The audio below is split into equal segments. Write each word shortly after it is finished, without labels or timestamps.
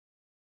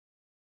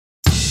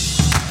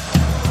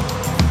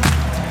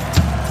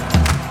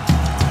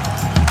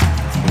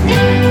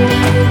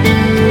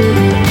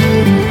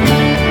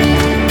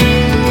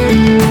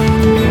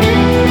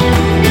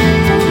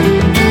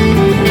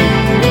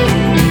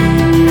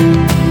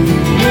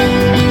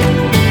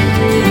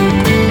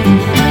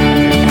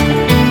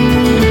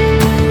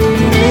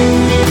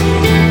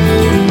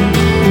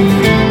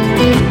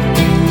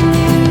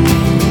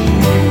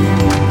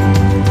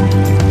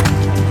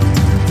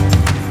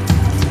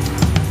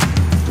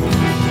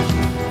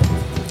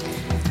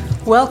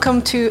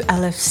Welcome to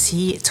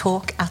LFC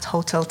Talk at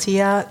Hotel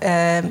Tia.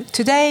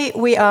 Today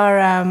we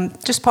are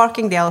just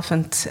parking the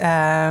elephant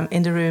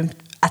in the room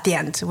at the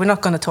end. We're not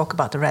going to talk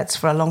about the Reds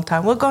for a long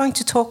time. We're going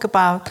to talk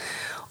about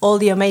all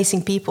the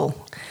amazing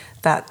people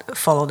that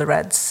follow the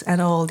Reds and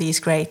all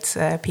these great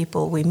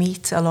people we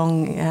meet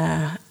along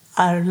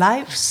our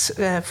lives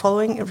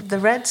following the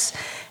Reds,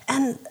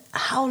 and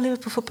how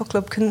Liverpool Football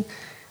Club can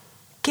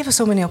give us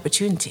so many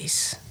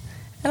opportunities.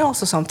 And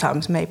also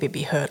sometimes maybe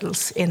be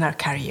hurdles in our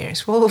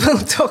careers. We'll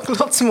talk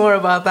lots more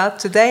about that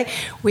today.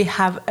 We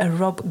have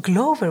Rob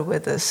Glover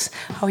with us.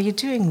 How are you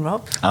doing,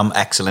 Rob? I'm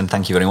excellent,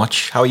 thank you very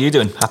much. How are you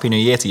doing? Happy New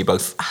Year to you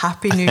both.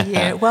 Happy New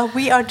Year. Well,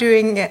 we are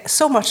doing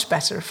so much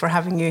better for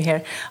having you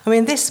here. I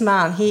mean, this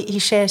man, he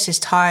shares his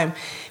time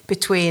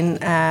between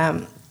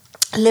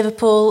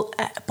Liverpool,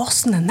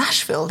 Boston and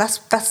Nashville.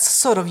 That's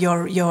sort of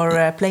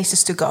your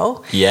places to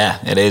go. Yeah,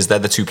 it is. They're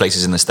the two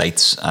places in the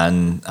States.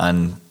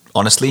 And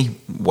honestly,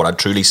 what I'd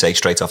truly say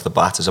straight off the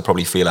bat is I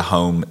probably feel at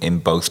home in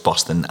both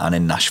Boston and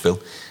in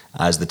Nashville,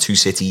 as the two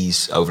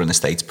cities over in the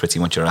States pretty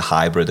much are a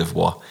hybrid of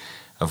what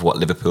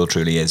Liverpool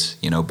truly is.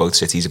 You know, both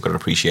cities have got an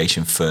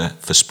appreciation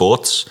for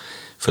sports,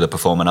 for the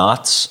performing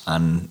arts,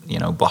 and you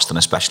know, Boston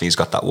especially has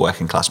got that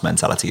working class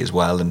mentality as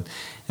well, and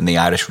the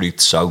Irish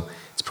roots. So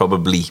it's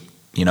probably,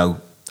 you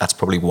know, that's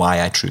probably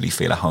why I truly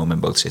feel at home in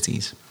both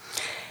cities.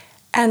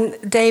 And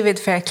David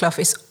Fairclough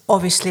is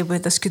obviously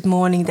with us. Good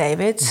morning,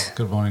 David.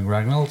 Good morning,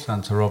 Ragnhild,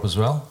 and to Rob as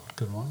well.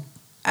 Good morning.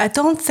 I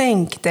don't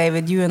think,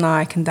 David, you and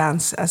I can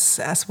dance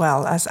as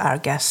well as our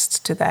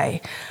guest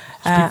today.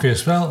 Speak for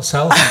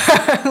yourself.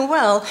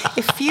 Well,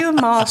 if you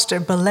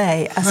master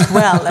ballet as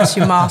well as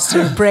you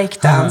master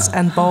breakdance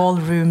and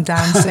ballroom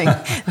dancing,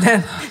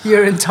 then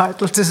you're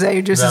entitled to say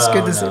you're just as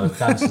good as him.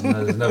 Dancing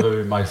has never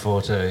been my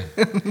forte.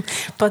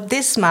 But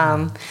this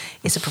man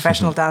is a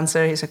professional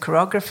dancer. He's a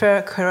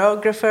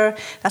choreographer.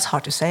 That's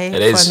hard to say for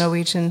a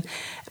Norwegian.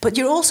 But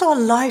you're also a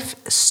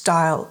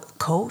lifestyle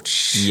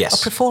coach.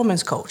 Yes. A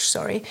performance coach,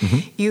 sorry.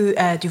 Mm-hmm. You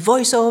do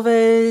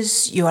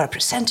voiceovers, you are a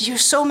presenter, you're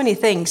so many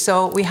things.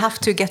 So we have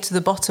to get to the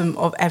bottom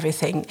of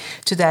everything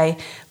today.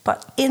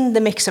 But in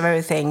the mix of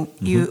everything,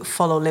 you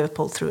follow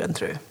Liverpool through and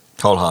through.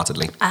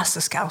 Wholeheartedly. As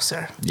a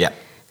Scouser. Yeah.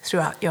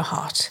 Throughout your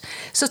heart.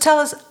 So tell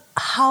us,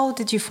 how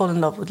did you fall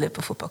in love with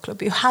Liverpool Football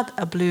Club? You had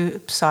a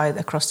blue side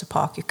across the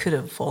park you could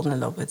have fallen in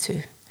love with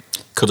too.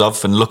 Could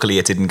have, and luckily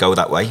it didn't go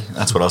that way.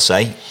 That's what I'll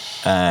say.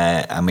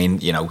 I mean,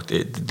 you know,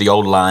 the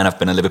old line, I've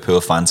been a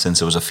Liverpool fan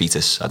since I was a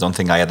fetus. I don't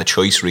think I had a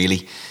choice,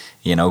 really,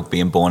 you know,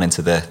 being born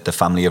into the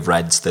family of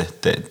Reds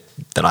that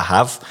I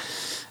have.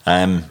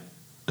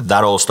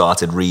 That all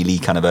started really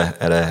kind of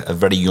at a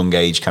very young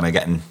age, kind of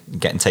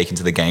getting taken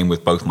to the game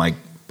with both my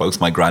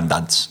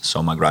granddads.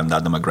 So my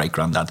granddad and my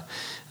great-granddad.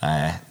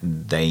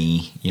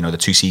 They, you know, the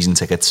 2 season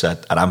tickets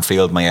at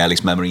Anfield, my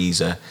earliest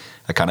memories are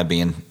kind of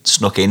being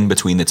snuck in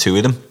between the two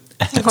of them.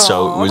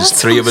 So it was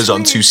 3 of us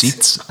on 2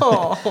 seats.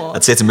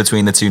 I'd sit in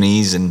between the 2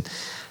 knees, and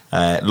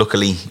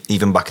luckily,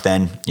 even back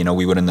then, you know,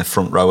 we were in the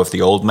front row of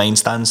the old main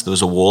stands. There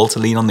was a wall to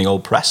lean on, the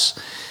old press.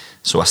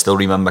 So I still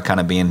remember kind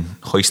of being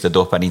hoisted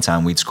up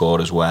anytime we'd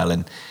scored as well,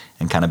 and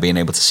kind of being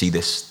able to see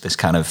this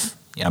kind of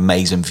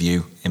amazing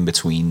view in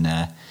between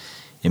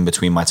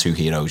my 2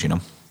 heroes, you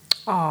know.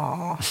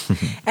 Oh,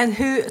 and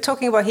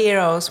talking about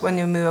heroes, when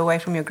you move away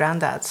from your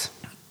granddads,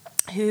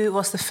 who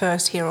was the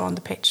first hero on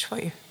the pitch for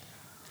you?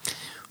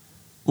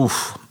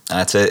 Oof,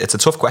 it's a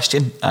tough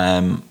question.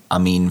 I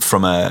mean,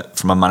 from a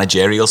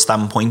managerial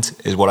standpoint,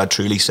 is what I'd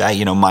truly say.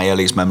 You know, my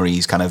earliest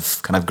memories, kind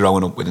of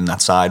growing up within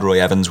that side.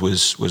 Roy Evans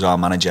was our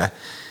manager,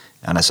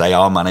 and I say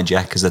our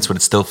manager because that's what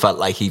it still felt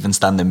like, even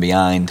standing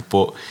behind.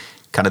 But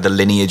kind of the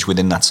lineage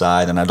within that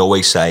side, and I'd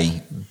always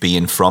say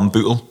being from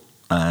Bootle.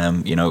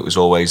 You know, it was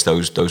always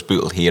those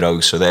Bootle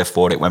heroes. So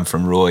therefore, it went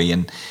from Roy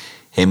and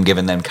him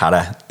giving them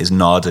Cara his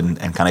nod and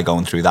kind of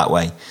going through that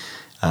way.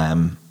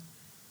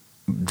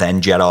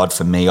 Then Gerrard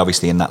for me,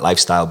 obviously in that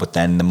lifestyle, but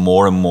then the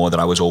more and more that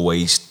I was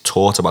always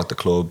taught about the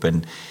club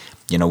and,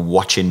 you know,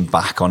 watching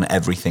back on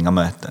everything. I'm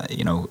a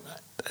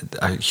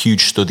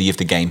huge study of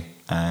the game.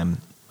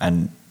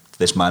 And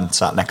this man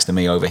sat next to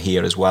me over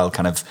here as well,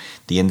 kind of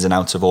the ins and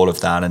outs of all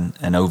of that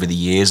and over the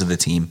years of the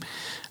team.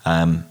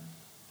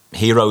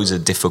 Hero is a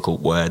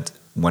difficult word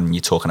when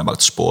you're talking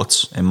about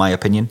sports, in my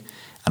opinion.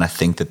 And I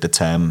think that the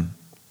term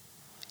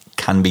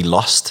can be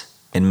lost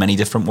in many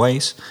different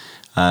ways.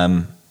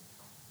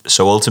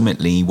 So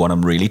ultimately, what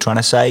I'm really trying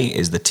to say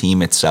is the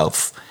team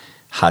itself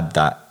had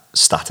that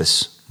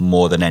status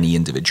more than any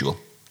individual,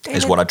 David,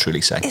 is what I truly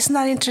say. Isn't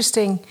that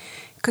interesting?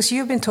 Because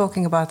you've been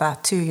talking about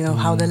that too, you know,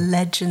 how the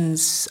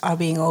legends are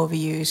being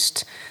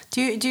overused.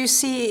 Do you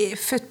see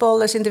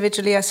footballers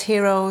individually as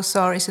heroes,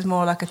 or is it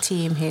more like a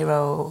team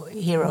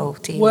hero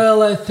team?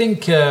 Well, I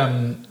think...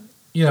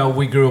 you know,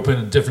 we grew up in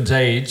a different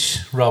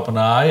age, Rob and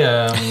I,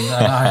 and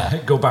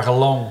I go back a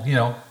long, you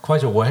know,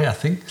 quite a way, I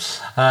think.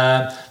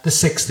 The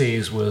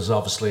 60s was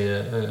obviously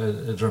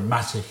a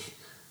dramatic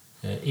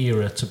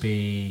era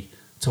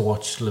to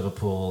watch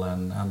Liverpool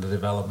and the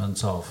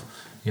development of,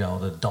 you know,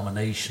 the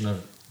domination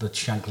of that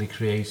Shankly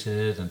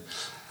created. And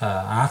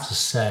I have to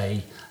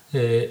say,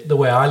 the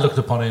way I looked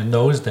upon it in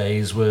those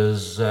days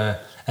was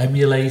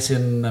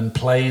emulating and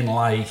playing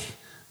like,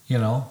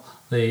 your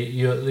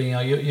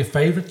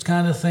favourite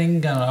kind of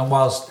thing. And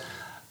whilst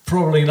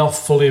probably not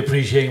fully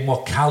appreciating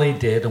what Cali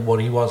did and what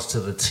he was to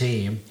the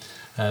team,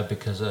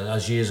 because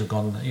as years have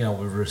gone,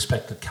 we've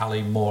respected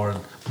Cali more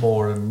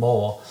and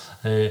more.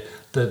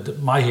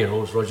 My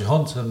hero was Roger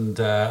Hunt, and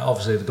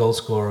obviously the goal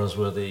scorers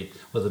were the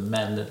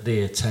men that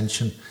the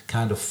attention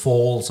kind of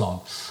falls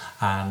on,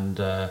 and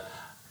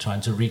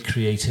trying to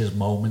recreate his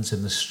moments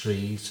in the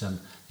street. And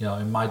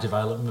in my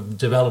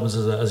developments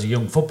as a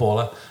young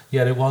footballer,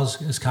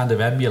 it's kind of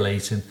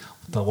emulating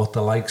what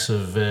the likes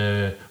of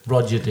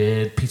Roger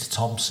did, Peter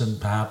Thompson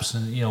perhaps,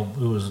 and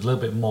who was a little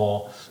bit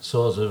more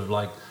sort of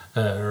like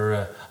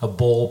a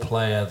ball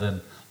player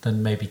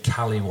than maybe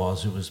Cali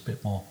was, who was a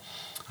bit more,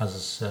 as I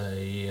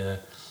say,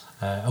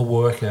 a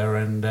worker,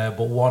 and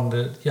but one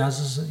that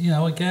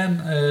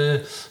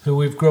who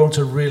we've grown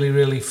to really,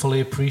 really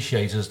fully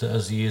appreciate as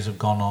the years have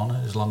gone on,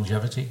 his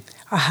longevity.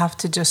 I have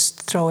to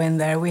just throw in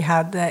there, we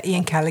had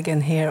Ian Callaghan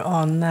here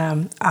on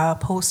our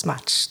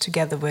post-match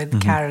together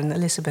with Karen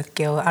Elizabeth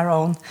Gill, our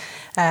own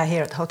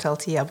here at Hotel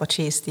Tia, but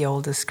she's the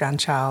oldest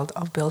grandchild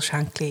of Bill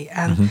Shankly.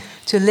 And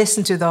to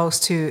listen to those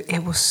two,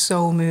 it was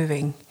so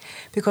moving,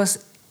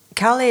 because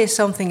Cali is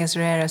something as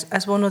rare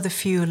as one of the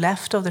few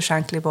left of the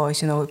Shankly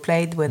boys, who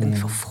played with him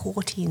for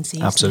 14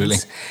 seasons. Absolutely.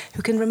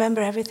 Who can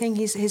remember everything.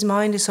 His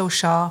mind is so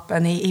sharp,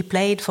 and he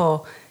played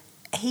for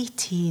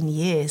 18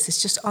 years. It's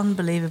just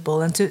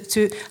unbelievable. And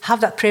to have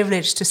that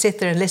privilege to sit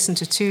there and listen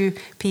to two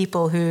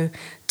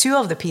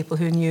of the people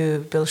who knew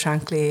Bill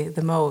Shankly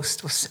the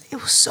most,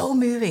 it was so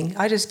moving.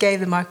 I just gave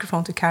the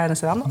microphone to Karen and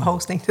said, I'm not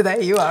hosting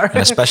today, you are. And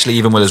especially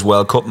even with his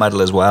World Cup medal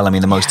as well. I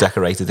mean, the most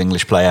decorated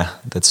English player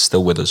that's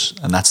still with us.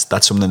 And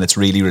that's something that's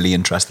really, really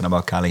interesting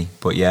about Cali.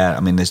 But yeah,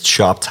 I mean, this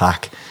sharp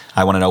tack.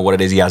 I want to know what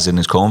it is he has in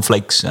his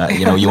cornflakes.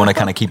 You want to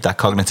kind of keep that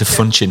cognitive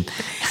function.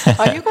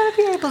 Are you going to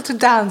be able to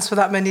dance for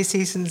that many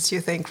seasons, do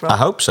you think, Rob? I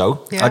hope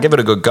so. Yeah. I'll give it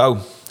a good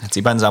go. It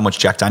depends how much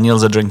Jack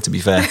Daniels I drink, to be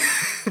fair.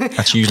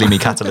 That's usually my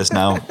catalyst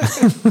now.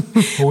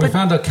 Well, we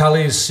found out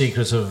Cali's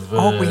secret of...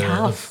 we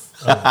have.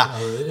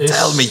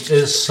 Tell me.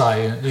 Is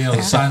science.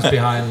 The science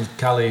behind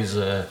Cali's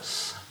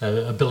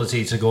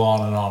ability to go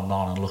on and on and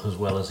on and look as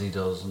well as he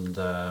does. And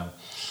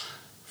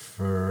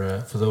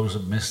for those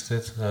that missed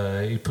it,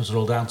 he puts it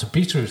all down to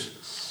beetroot.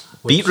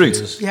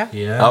 Beetroot?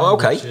 Yeah. Oh,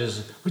 okay.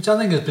 Which I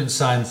think has been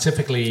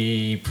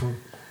scientifically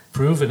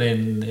proven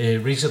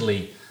in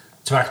recently.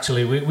 To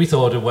actually, we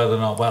thought of whether or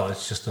not,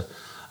 it's just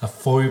a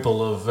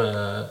foible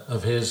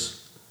of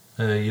his,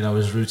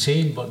 his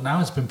routine. But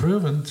now it's been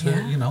proven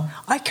to,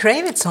 I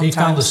crave it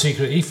sometimes.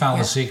 He found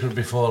the secret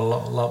before a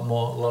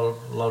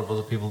lot of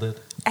other people did.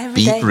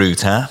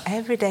 Beetroot, huh?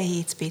 Every day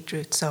he eats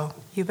beetroot, so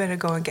you better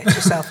go and get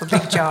yourself a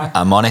big jar.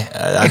 I'm on it.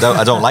 I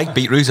don't like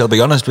beetroot, I'll be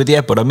honest with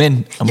you, but I'm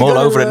in. I'm all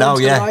over it now,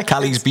 yeah.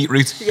 Cali's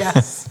beetroot.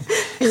 Yes.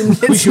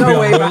 We should be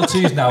on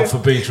royalties now for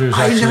beetroot,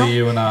 actually,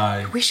 you and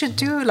I. We should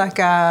do like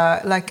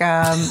a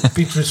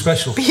beetroot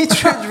special.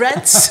 Beetroot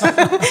Reds.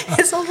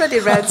 It's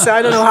already red, so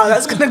I don't know how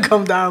that's going to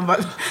come down,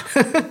 but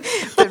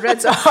the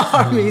Reds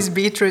Army's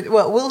beetroot.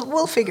 Well,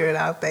 we'll figure it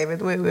out,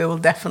 David. We will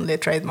definitely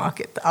trademark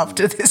it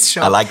after this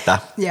show. I like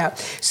that. Yeah.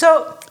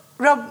 So,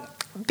 Rob,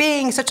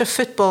 being such a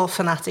football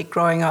fanatic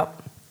growing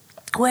up,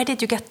 where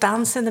did you get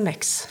dance in the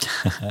mix?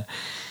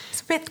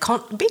 It's a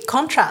big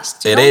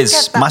contrast. It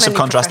is massive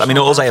contrast. I mean,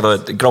 all I ever,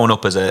 growing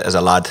up as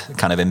a lad,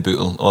 kind of in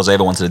Bootle, all I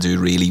ever wanted to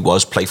do really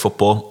was play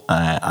football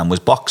and was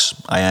box.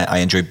 I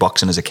enjoyed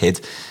boxing as a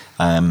kid,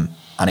 and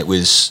it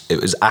was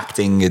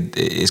acting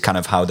is kind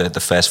of how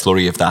the first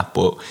flurry of that.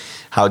 But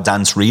how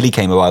dance really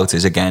came about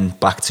is, again,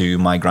 back to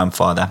my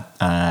grandfather.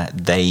 My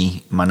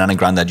nan and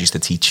granddad used to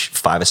teach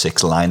 5 or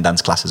 6 line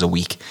dance classes a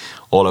week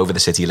all over the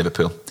city of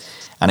Liverpool.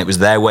 And it was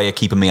their way of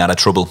keeping me out of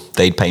trouble.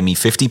 They'd pay me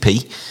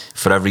 50p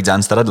for every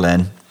dance that I'd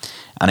learn.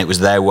 And it was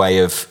their way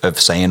of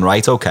saying,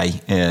 right,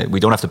 okay, we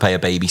don't have to pay a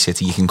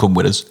babysitter, you can come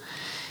with us.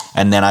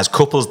 And then as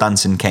couples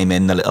dancing came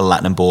in, the little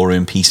Latin and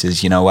ballroom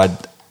pieces, I'd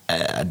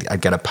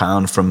get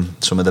 £1 from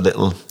some of the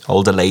little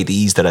older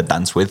ladies that I'd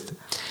dance with.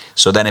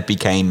 So then it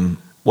became,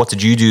 what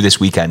did you do this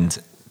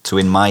weekend? So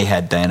in my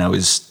head then I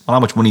was, well, how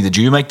much money did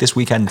you make this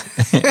weekend?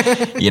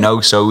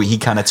 So he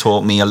kind of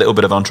taught me a little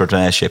bit of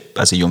entrepreneurship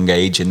as a young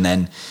age, and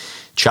then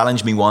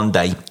challenged me one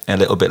day a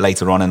little bit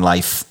later on in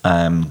life.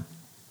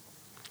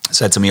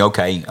 Said to me,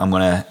 okay,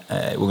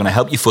 we're gonna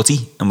help you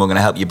footy, and we're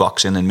gonna help you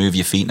boxing and move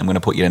your feet, and I'm gonna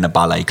put you in a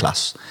ballet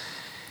class.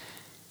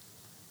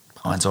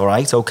 I went, all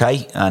right,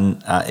 okay.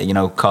 And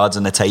cards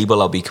on the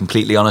table, I'll be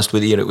completely honest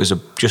with you, it was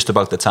just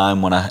about the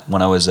time when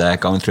I was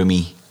going through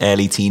me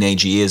early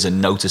teenage years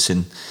and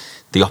noticing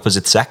the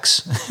opposite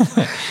sex.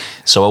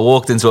 So I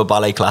walked into a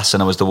ballet class,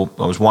 and I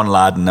was one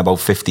lad and about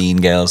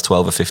 12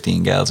 or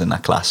 15 girls in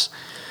that class.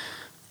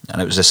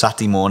 And it was a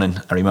Saturday morning.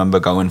 I remember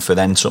going for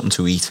then something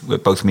to eat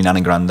with both my nan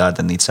and granddad,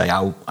 and they'd say,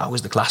 how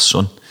was the class,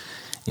 son?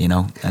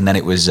 And then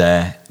it was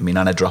my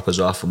nan would drop us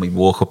off, and we'd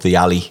walk up the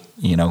alley,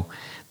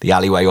 the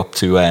alleyway up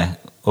to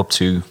up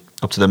to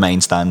the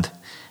main stand.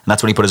 And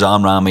that's when he put his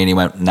arm around me and he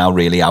went, "Now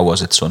really, how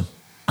was it, son?"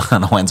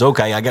 And I went,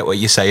 "Okay, I get what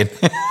you're saying."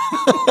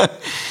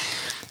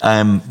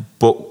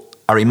 But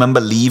I remember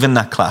leaving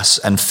that class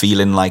and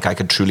feeling like I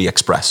could truly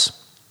express.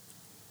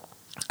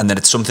 And that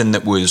it's something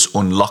that was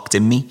unlocked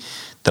in me,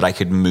 that I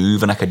could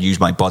move and I could use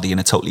my body in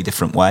a totally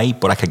different way,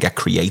 but I could get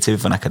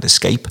creative and I could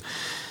escape.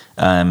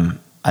 And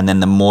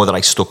then the more that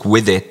I stuck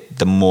with it,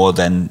 the more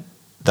then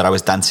that I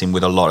was dancing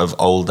with a lot of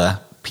older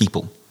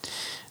people.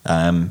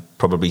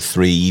 Probably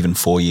 3, even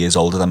 4 years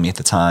older than me at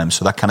the time.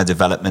 So that kind of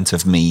development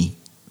of me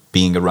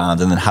being around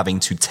and then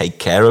having to take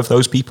care of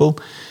those people,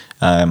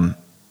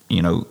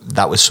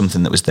 that was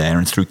something that was there,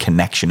 and through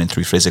connection and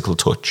through physical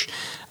touch,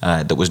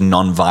 that was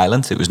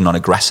non-violent, it was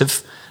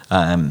non-aggressive,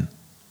 and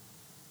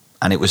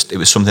it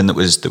was something that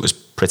was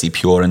pretty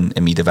pure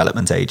in me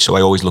development age. So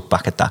I always look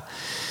back at that.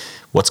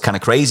 What's kind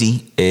of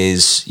crazy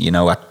is,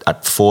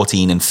 at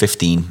 14 and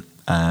 15,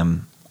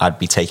 I'd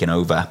be taking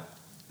over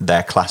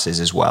their classes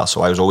as well.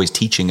 So I was always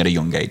teaching at a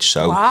young age.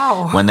 So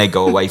wow. When they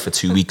go away for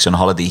 2 weeks on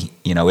holiday,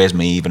 here's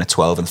me, even at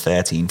 12 and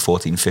 13,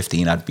 14,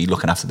 15, I'd be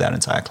looking after their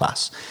entire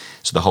class.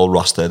 So the whole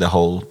roster, the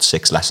whole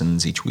 6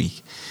 lessons each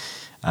week.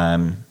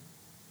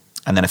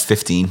 And then at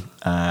 15,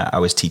 I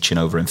was teaching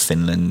over in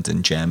Finland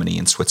and Germany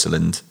and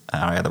Switzerland.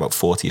 I had about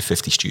 40 or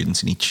 50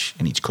 students in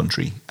each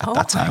country at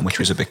that time, which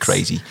was a bit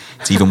crazy.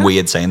 It's even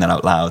weird saying that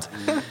out loud.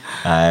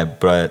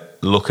 But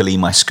luckily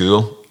my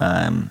school,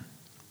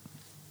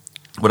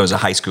 when I was at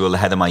high school, the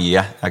head of my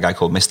year, a guy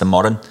called Mr.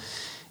 Moran,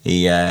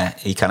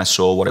 he kind of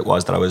saw what it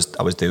was that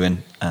I was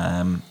doing.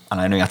 And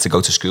I knew I had to go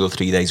to school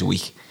 3 days a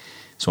week.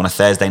 So on a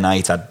Thursday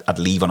night, I'd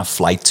leave on a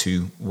flight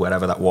to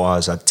wherever that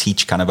was. I'd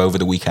teach kind of over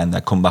the weekend.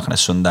 I'd come back on a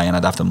Sunday and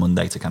I'd have the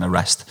Monday to kind of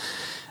rest.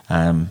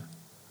 And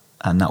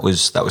that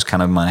was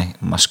kind of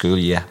my school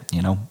year,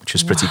 which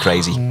was pretty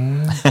crazy.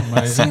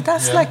 See,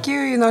 that's like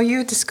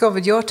you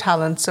discovered your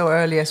talent so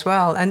early as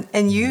well.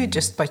 And you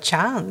just by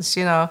chance,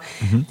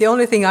 Mm-hmm. The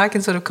only thing I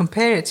can sort of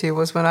compare it to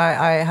was when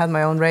I had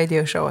my own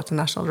radio show at the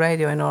National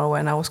Radio in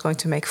Norway, and I was going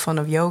to make fun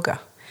of yoga.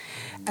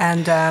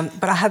 And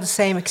but I had the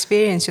same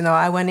experience,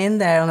 I went in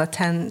there on a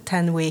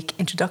 10-week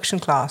introduction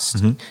class,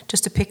 mm-hmm.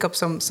 just to pick up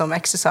some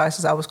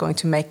exercises I was going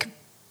to make,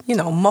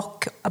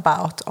 mock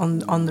about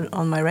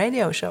on my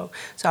radio show.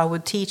 So I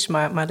would teach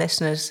my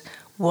listeners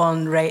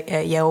one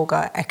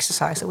yoga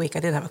exercise a week. I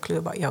didn't have a clue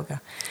about yoga.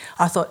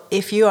 I thought,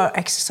 if you are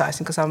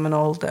exercising, because I'm an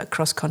old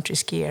cross-country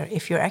skier,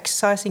 if you're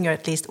exercising, you're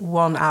at least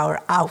 1 hour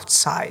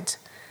outside,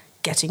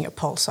 getting your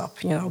pulse up.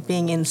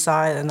 Being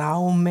inside and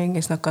humming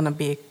is not going to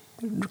be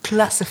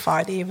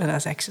classified even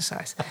as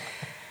exercise.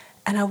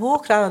 And I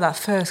walked out of that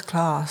first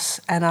class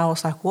and I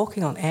was like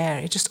walking on air.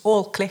 It just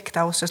all clicked.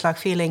 I was just like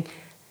feeling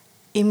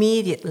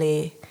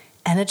immediately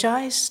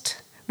energized.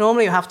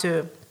 Normally you have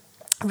to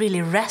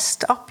really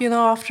rest up,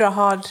 after a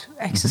hard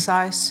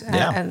exercise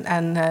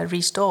and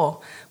restore.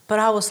 But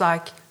I was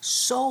like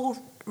so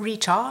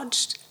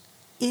recharged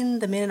in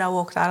the minute I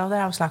walked out of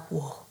there. I was like,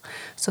 whoa.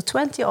 So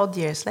 20 odd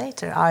years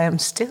later, I am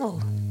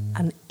still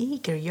an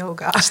eager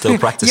yoga. Still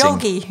practicing.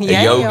 Yogi.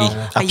 A yogi.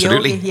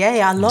 Absolutely.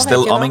 Yeah, I love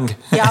still it. Still humming.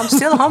 Yeah, I'm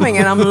still humming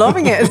and I'm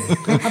loving it.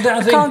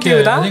 I can't do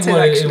without it,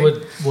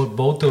 actually. What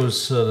both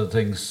those sort of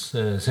things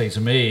say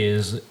to me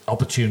is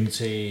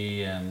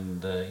opportunity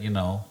and,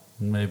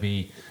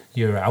 maybe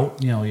your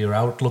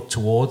outlook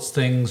towards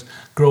things.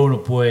 Growing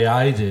up the way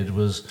I did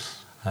was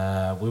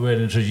we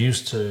weren't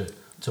introduced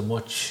to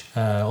much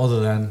other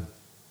than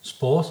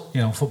sport,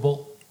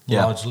 football.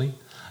 Largely,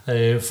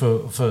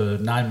 for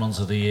 9 months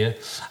of the year,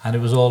 and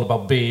it was all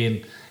about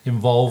being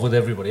involved with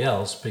everybody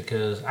else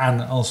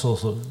and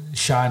also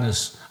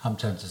shyness, I'm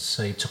tempted to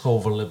say, took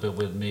over a little bit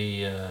with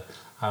me.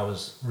 I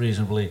was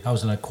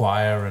in a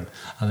choir, and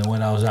then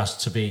when I was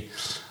asked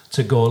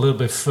to go a little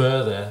bit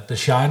further, the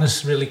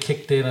shyness really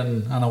kicked in,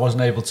 and I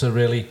wasn't able to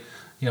really,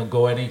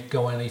 go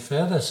any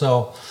further.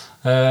 So.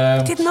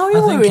 I didn't know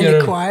you were in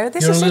the choir.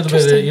 This is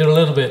interesting. You're a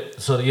little bit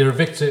you're a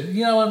victim.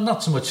 I'm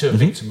not so much a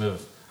victim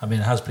of. I mean,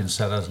 it has been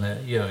said, hasn't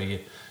it?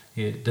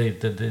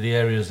 The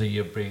areas that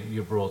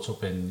you're brought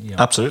up in.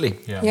 Absolutely.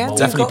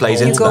 Definitely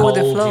plays into that. With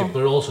the flow.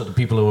 But also the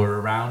people who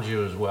are around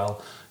you as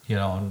well.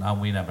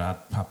 And we never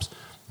had perhaps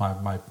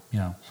my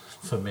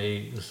for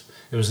me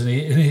it was an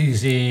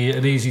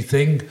easy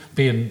thing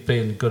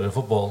being good at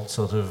football.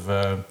 Sort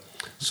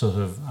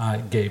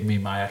of gave me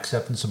my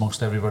acceptance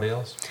amongst everybody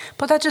else.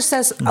 But that just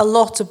says a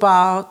lot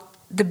about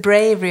the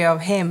bravery of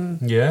him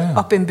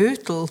up in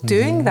Bootle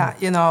doing that,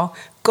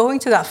 going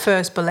to that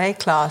first ballet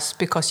class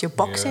because your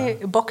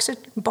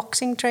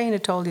boxing trainer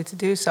told you to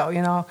do so,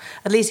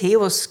 at least he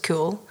was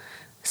cool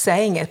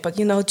saying it, but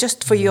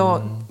just for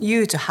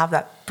you to have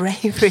that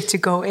bravery to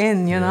go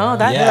in,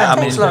 that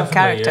takes a lot of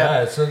character.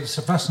 Yeah, it's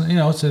a fascinating,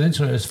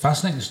 it's a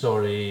fascinating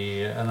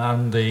story,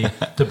 and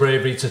the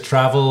bravery to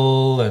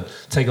travel and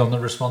take on the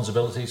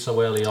responsibility so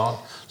early on,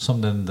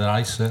 something that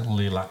I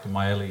certainly lacked in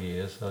my early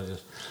years.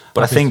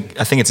 But I think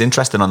it's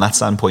interesting on that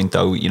standpoint,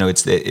 though.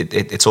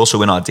 It's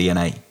also in our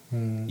DNA,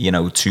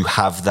 to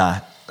have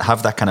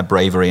have that kind of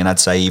bravery. And I'd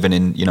say even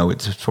in,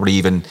 it's probably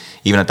even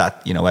at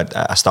that,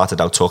 I started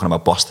out talking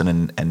about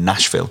Boston and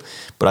Nashville,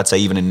 but I'd say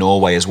even in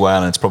Norway as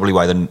well. And it's probably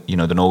why the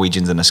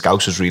Norwegians and the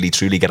Scousers really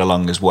truly get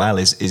along as well,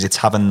 is it's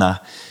having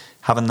that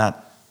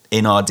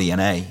in our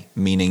DNA,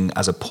 meaning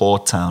as a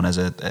port town, as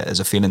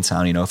a feeling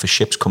town, if a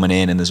ship's coming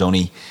in and there's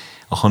only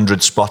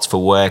 100 spots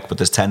for work, but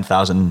there's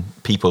 10,000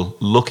 people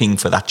looking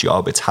for that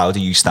job, it's how do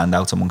you stand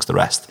out amongst the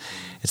rest?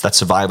 It's that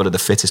survival of the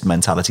fittest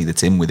mentality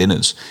that's within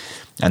us.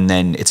 And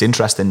then it's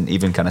interesting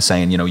even kind of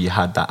saying, you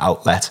had that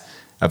outlet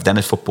of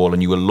then football,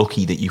 and you were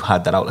lucky that you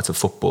had that outlet of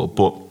football.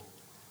 But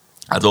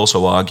I'd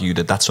also argue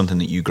that that's something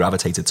that you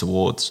gravitated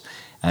towards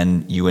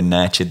and you were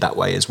nurtured that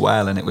way as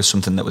well. And it was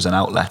something that was an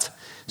outlet.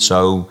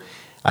 So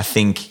I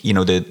think,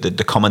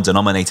 the common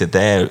denominator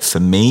there for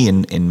me,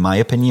 in my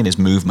opinion, is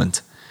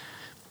movement.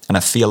 And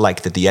I feel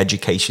like that the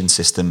education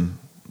system,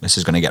 this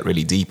is going to get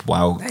really deep.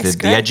 Wow.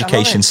 The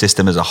education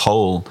system as a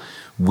whole,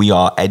 we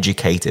are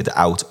educated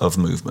out of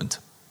movement.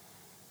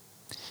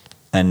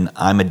 And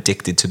I'm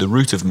addicted to the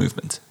root of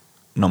movement,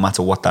 no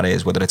matter what that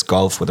is, whether it's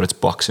golf, whether it's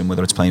boxing,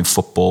 whether it's playing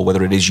football,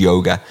 whether it is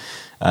yoga.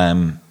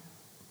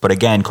 But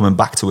again, coming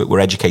back to it, we're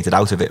educated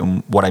out of it.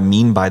 And what I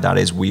mean by that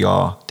is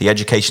the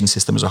education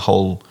system as a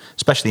whole,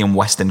 especially in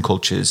Western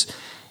cultures,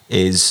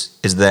 is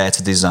there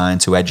to design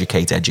to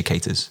educate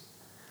educators.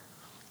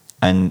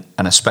 And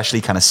especially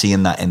kind of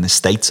seeing that in the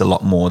States a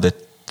lot more,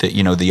 that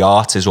the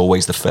art is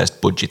always the first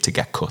budget to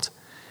get cut.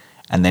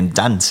 And then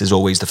dance is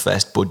always the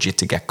first budget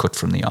to get cut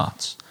from the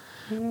arts.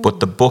 But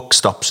the buck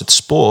stops at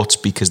sports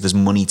because there's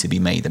money to be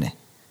made in it.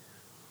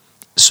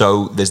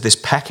 So there's this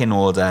pecking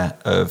order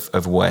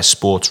of where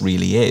sports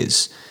really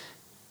is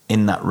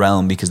in that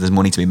realm, because there's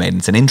money to be made. And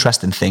it's an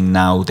interesting thing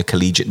now, the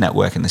collegiate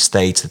network in the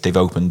States, that they've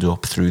opened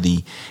up through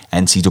the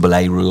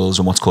NCAA rules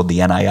and what's called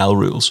the NIL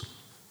rules,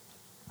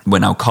 where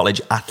now college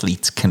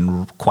athletes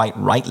can quite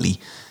rightly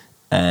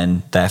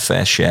earn their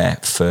fair share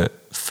for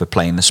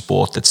playing the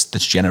sport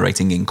that's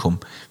generating income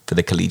for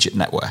the collegiate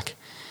network.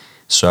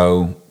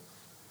 So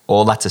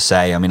all that to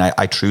say, I mean,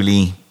 I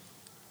truly,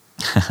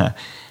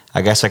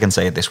 I guess I can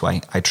say it this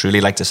way. I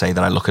truly like to say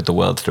that I look at the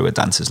world through a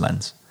dancer's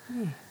lens.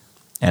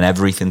 And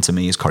everything to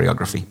me is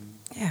choreography.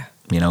 Yeah.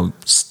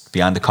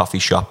 Behind the coffee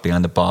shop,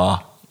 behind the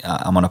bar,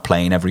 I'm on a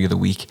plane every other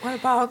week.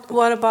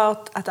 What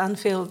about at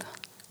Anfield?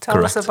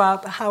 Tell us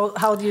about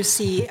how do you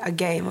see a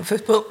game of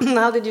football?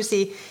 How did you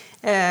see?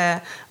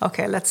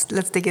 Okay, let's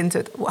dig into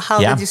it. How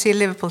did you see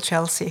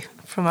Liverpool-Chelsea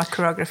from a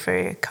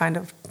choreography kind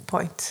of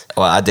point?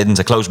 Well, I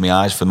didn't. I closed my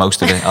eyes for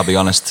most of it, I'll be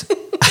honest.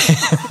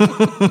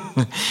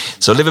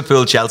 So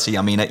Liverpool-Chelsea,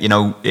 I mean,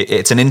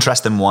 it's an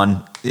interesting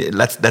one.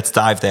 Let's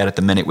dive there at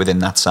the minute within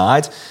that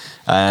side.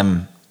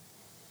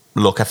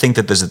 Look, I think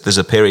that there's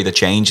a period of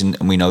change,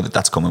 and we know that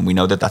that's coming. We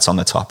know that that's on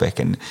the topic,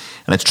 and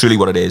it's truly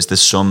what it is.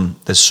 There's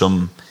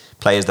some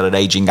players that are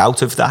aging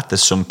out of that.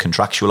 There's some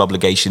contractual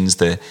obligations,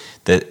 a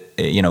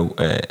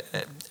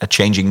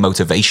changing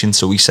motivation,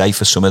 so we say,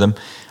 for some of them.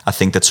 I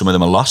think that some of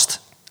them are lost.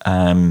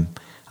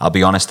 I'll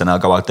be honest, and I'll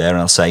go out there and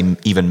I'll say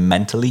even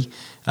mentally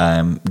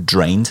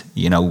drained.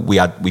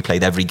 We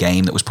played every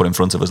game that was put in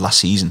front of us last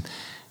season,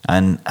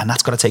 and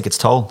that's got to take its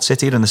toll.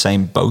 City are in the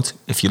same boat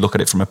if you look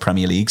at it from a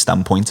Premier League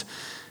standpoint.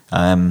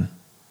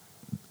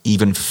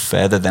 Even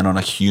further than on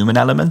a human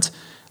element,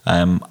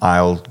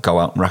 I'll go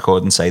out on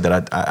record and say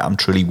that I'm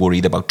truly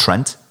worried about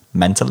Trent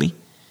mentally,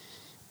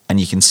 and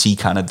you can see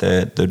kind of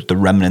the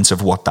remnants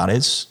of what that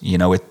is.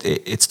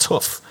 It's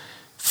tough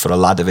for a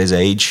lad of his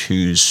age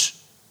whose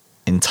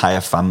entire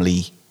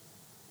family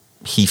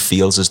he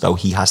feels as though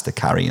he has to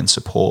carry and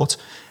support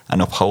and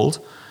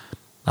uphold.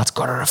 That's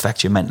got to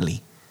affect you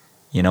mentally.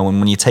 And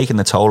when you're taking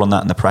the toll on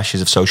that, and the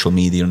pressures of social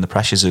media and the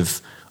pressures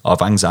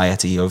of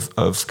anxiety of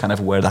kind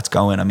of where that's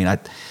going, I mean,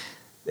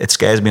 it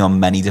scares me on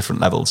many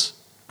different levels.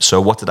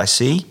 So what did I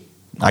see?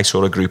 I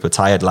saw a group of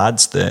tired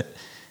lads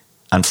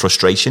and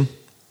frustration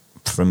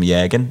from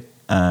Jürgen,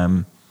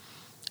 and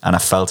I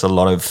felt a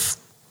lot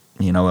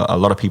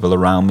of people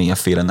around me are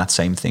feeling that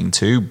same thing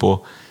too.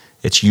 But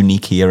it's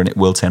unique here, and it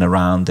will turn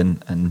around.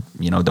 And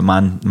the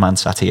man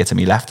sat here to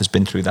my left has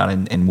been through that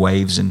in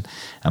waves and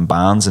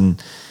bounds.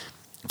 And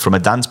from a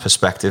dance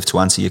perspective, to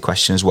answer your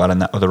question as well in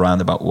that other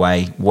roundabout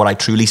way, what I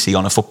truly see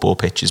on a football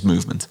pitch is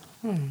movement.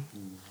 And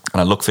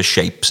I look for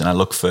shapes, and I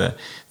look for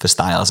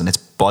styles, and it's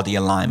body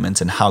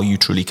alignment and how you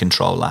truly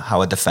control that,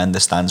 how a defender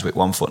stands with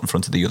one foot in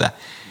front of the other,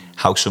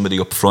 how somebody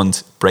up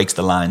front breaks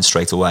the line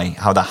straight away,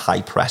 how that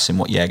high press and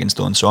what Jürgen's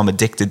done. So I'm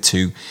addicted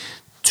to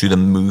the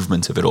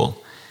movement of it all.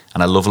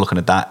 And I love looking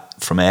at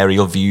that from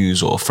aerial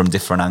views or from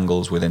different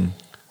angles within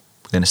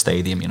a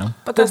stadium,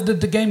 But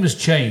the game has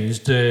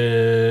changed,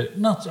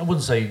 not, I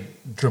wouldn't say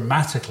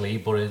dramatically,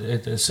 but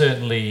it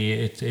certainly,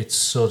 it's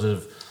sort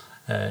of,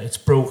 it's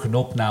broken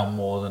up now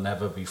more than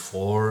ever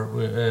before.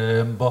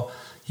 But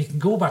you can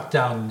go back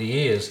down the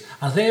years,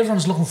 and I think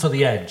everyone's looking for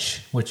the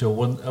edge, which I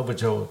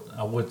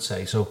would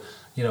say. So,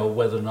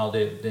 whether or not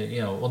they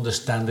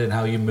understanding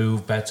how you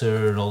move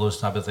better and all those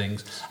type of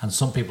things. And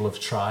some people have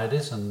tried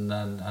it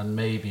and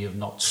maybe have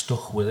not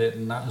stuck with it.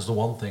 And that is the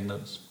one thing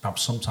that's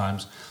perhaps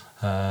sometimes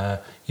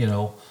You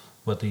know,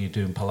 whether you're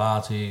doing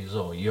Pilates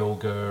or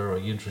yoga, or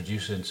you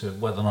introduce it into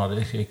whether or not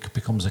it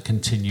becomes a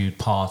continued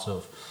part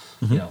of,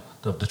 you know,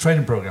 the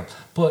training program.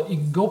 But you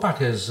can go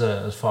back as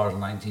far as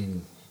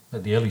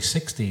the early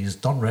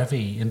 60s. Don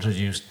Revie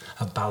introduced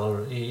a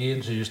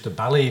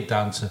ballet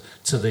dancer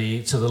to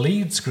the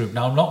Leeds group.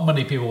 Now, not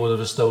many people would have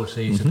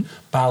associated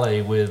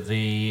ballet with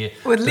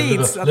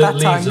Leeds the at that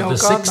Leeds time. of No,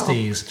 the God,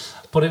 60s.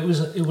 No. But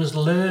it was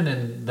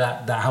learning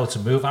that how to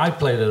move. I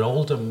played at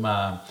Oldham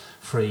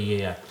for a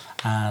year,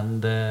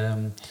 and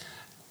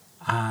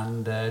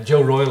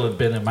Joe Royle had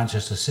been at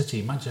Manchester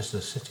City.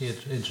 Manchester City had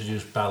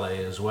introduced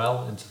ballet as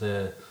well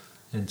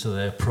into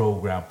their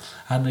program,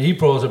 and he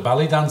brought a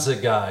ballet dancer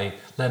guy,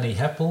 Lenny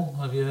Heppel.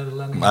 Have you heard of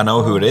Lenny? I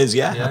know who it is.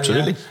 Yeah,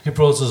 absolutely. Yeah. He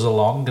brought us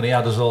along, and he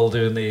had us all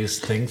doing these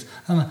things.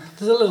 And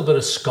there's a little bit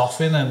of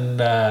scoffing, and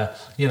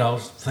you know,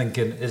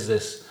 thinking, "Is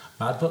this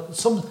mad?" But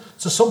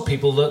some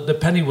people, the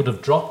penny would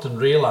have dropped and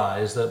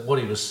realised that what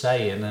he was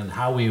saying and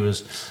how he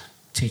was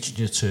teaching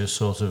you to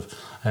sort of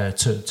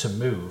to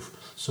move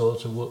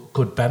sort of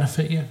could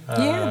benefit you.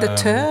 The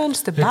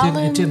turns, the balance.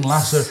 It didn't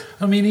last.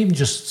 I mean, even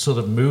just sort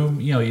of move,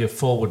 you know, your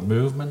forward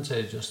movement.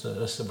 It's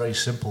a very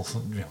simple,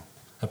 you know,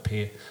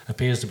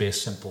 appears to be a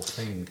simple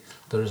thing.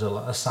 There is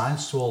a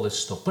science to all this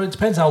stuff, but it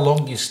depends how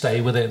long you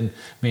stay with it. And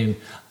I mean,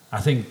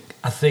 I think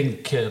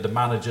the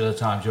manager at the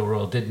time, Joe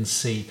Royle, didn't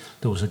see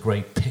there was a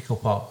great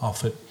pickup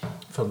off it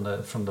from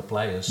the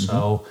players,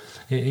 so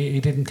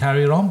he didn't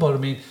carry it on. But I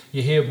mean,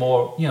 you hear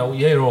more, you know,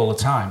 you hear all the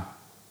time.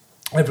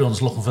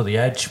 Everyone's looking for the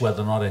edge,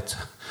 whether or not it's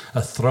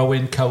a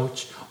throw-in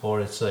coach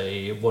or it's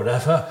a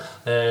whatever.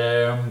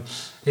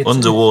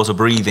 Underwater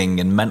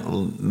breathing and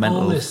mental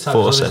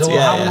foresight.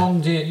 How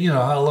long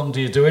do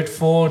you do it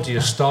for? Do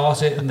you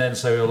start it and then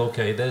say, well,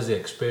 okay, there's the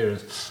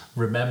experience,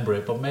 remember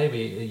it, but maybe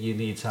you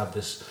need to have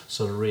this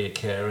sort of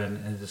reoccur,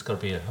 and it's got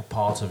to be a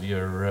part of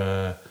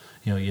your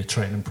your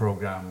training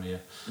program, your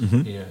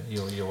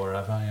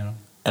wherever, you know.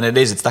 And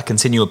it's that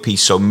continual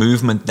piece. So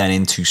movement then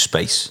into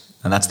space,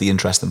 and that's the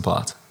interesting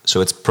part. So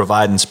it's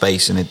providing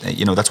space, and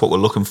that's what we're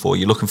looking for.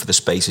 You're looking for the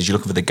spaces, you're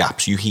looking for the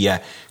gaps. You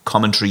hear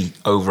commentary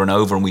over and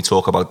over, and we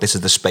talk about this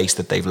is the space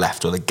that they've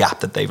left or the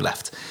gap that they've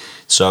left.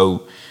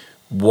 So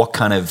what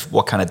kind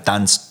of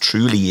dance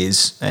truly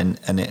is, and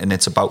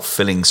it's about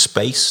filling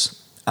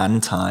space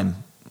and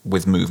time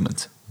with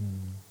movement.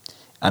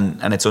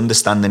 And it's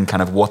understanding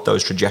kind of what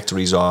those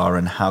trajectories are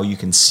and how you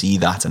can see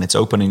that, and it's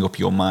opening up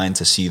your mind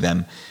to see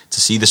them,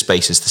 to see the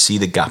spaces, to see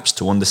the gaps,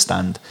 to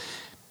understand,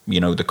 you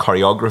know, the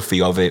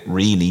choreography of it.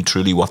 Really,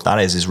 truly what that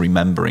is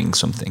remembering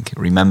something,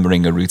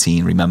 remembering a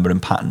routine, remembering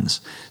patterns.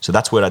 So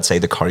that's where I'd say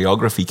the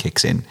choreography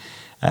kicks in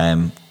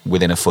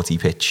within a footy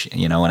pitch,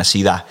 you know. And I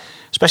see that,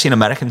 especially in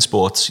American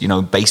sports, you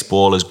know,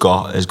 baseball has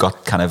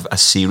got kind of a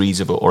series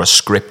of, or a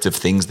script of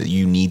things that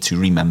you need to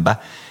remember.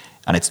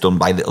 And it's done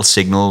by little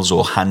signals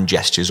or hand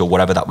gestures or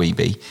whatever that may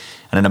be.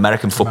 And in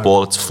American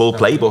football, it's full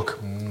playbook,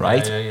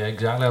 right? Yeah,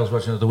 exactly. I was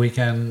watching at the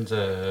weekend.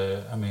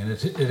 I mean,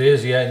 it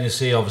is, yeah. And you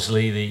see,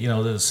 obviously,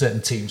 there's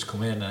certain teams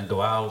come in and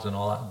go out and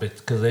all that bit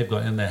because they've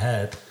got in their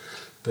head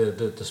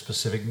the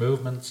specific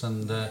movements.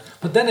 And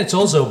but then it's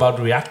also about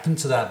reacting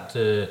to that,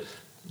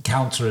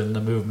 countering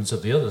the movements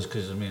of the others,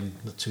 because I mean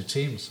the two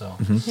teams. So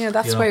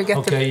that's where you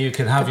get you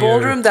can have the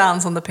ballroom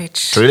dance on the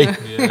pitch. Truly,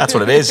 that's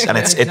what it is, and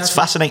it's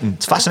fascinating.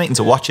 It's fascinating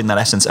to watch in that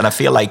essence, and I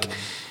feel like,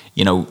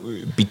 you know,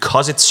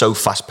 because it's so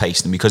fast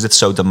paced and because it's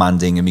so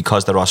demanding and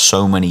because there are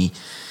so many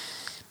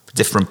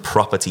different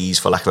properties,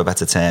 for lack of a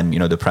better term, you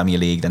know, the Premier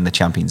League, then the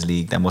Champions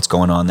League, then what's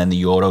going on, then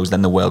the Euros,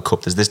 then the World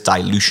Cup. There's this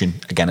dilution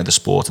again of the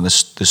sport, and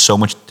there's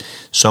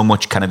so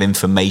much kind of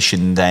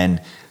information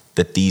then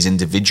that these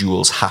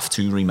individuals have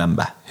to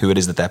remember who it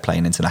is that they're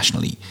playing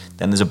internationally.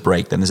 Then there's a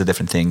break, then there's a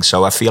different thing.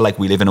 So I feel like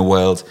we live in a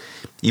world,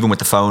 even with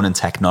the phone and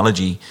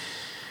technology,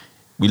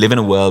 we live in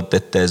a world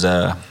that there's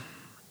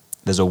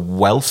a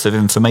wealth of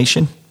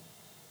information,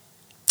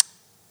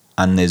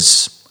 and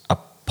there's a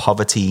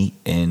poverty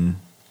in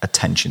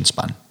attention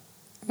span.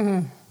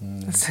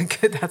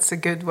 That's a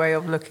good way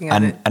of looking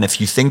at it. And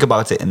if you think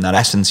about it in that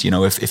essence, you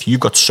know, if you've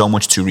got so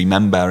much to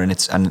remember,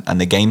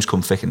 and the games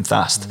come thick and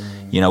fast,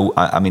 you know,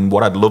 I mean,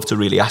 what I'd love to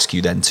really ask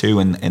you then too,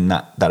 in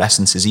that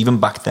essence, is even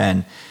back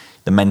then,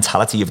 the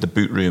mentality of the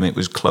boot room, it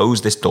was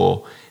close this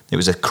door. It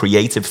was a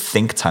creative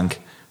think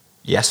tank.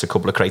 Yes, a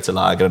couple of crates of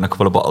lager and a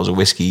couple of bottles of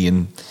whiskey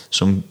and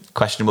some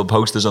questionable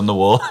posters on the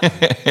wall.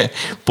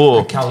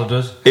 But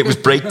it was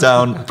break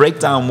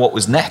down what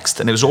was next.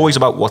 And it was always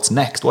about what's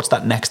next. What's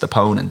that next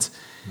opponent?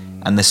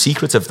 And the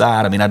secret of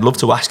that, I mean, I'd love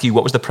to ask you,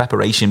 what was the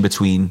preparation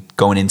between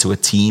going into a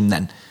team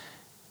then,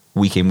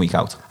 week in, week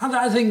out? And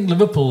I think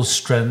Liverpool's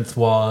strength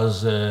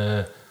was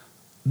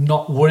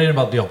not worrying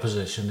about the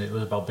opposition. It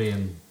was about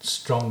being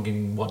strong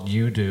in what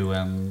you do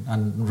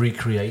and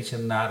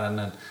recreating that. And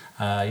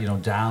then, you know,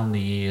 down the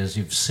years,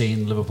 you've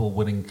seen Liverpool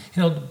winning,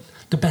 you know,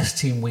 the best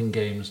team win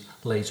games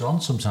later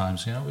on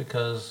sometimes, you know,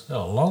 because a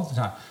lot of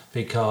the time,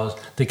 because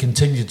they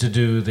continue to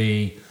do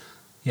the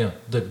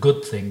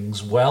good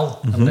things well,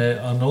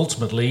 and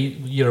ultimately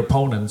your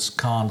opponents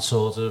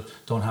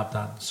don't have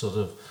that sort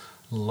of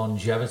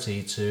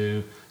longevity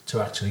to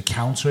actually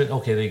counter it.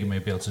 Okay, they may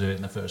be able to do it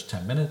in the first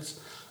 10 minutes.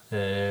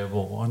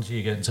 Well, once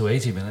you get into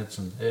 80 minutes,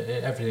 and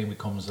everything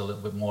becomes a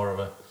little bit more of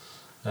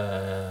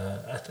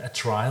a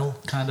trial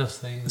kind of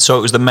thing. So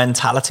it was the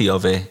mentality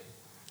of it,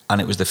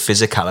 and it was the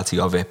physicality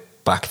of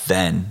it back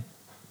then,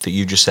 that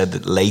you just said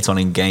that late on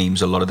in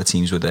games, a lot of the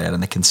teams were there,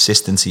 and the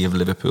consistency of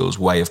Liverpool's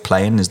way of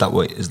playing. Is that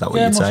what you'd say?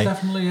 Yeah, most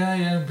definitely.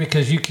 Yeah,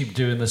 because you keep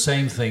doing the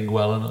same thing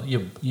well, and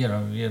you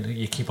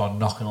keep on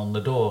knocking on the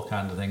door,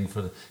 kind of thing.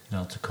 For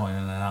to coin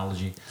an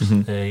analogy,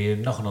 you're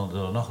knocking on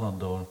the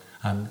door,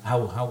 and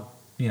how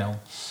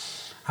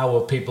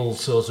are people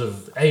sort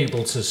of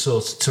able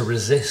to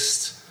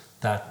resist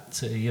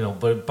that?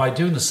 But by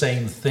doing the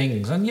same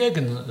things, and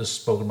Jurgen has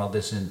spoken about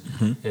this in,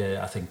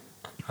 I think.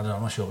 I'm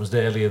not sure it was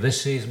earlier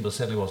this season, but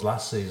certainly was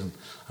last season,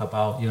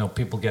 about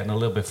people getting a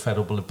little bit fed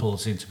up with Liverpool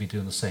seem to be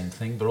doing the same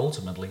thing, but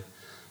ultimately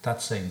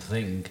that same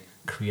thing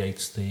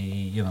creates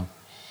the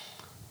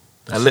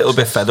a little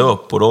bit fed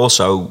up, but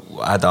also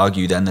I'd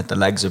argue then that the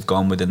legs have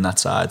gone within that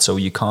side, so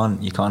you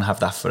can't have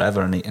that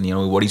forever, and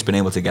what he's been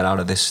able to get out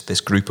of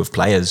this group of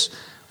players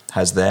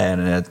has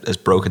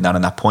broken down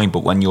in that point.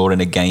 But when you're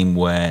in a game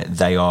where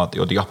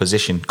the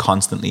opposition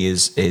constantly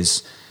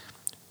is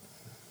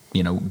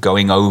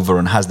going over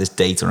and has this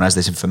data and has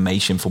this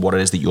information for what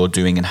it is that you're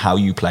doing and how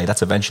you play,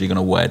 that's eventually going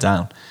to wear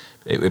down.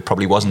 It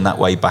probably wasn't that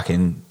way back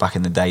in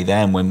the day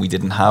then, when we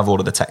didn't have all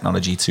of the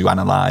technology to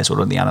analyse,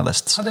 all of the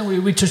analysts. I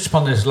think we touched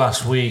upon this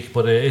last week,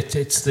 but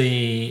it's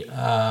the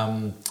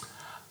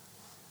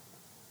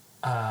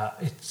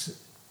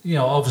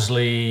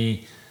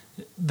obviously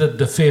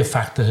the fear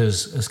factor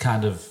has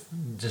kind of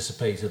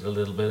dissipated a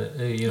little bit.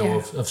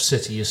 Of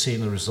City, you've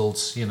seen the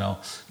results.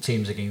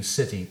 Teams against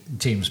City,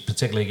 teams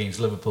particularly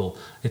against Liverpool.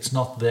 It's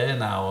not there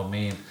now. I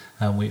mean,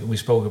 and we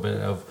spoke a bit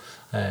of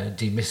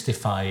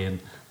demystifying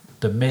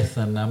the myth,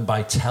 and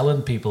by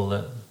telling people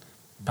that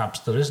perhaps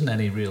there isn't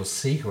any real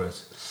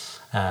secret.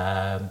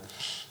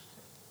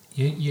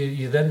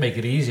 You then make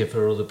it easier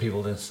for other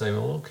people to say,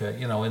 well,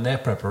 okay, in their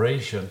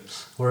preparation.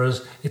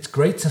 Whereas it's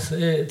great to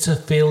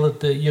feel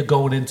that you're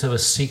going into a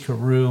secret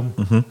room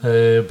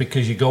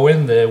because you go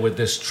in there with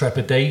this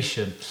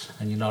trepidation,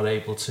 and you're not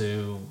able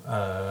to,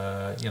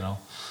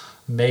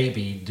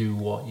 maybe do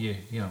what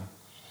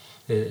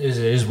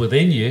is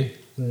within you.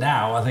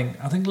 Now, I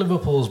think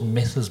Liverpool's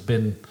myth has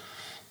been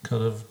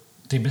kind of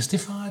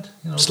demystified.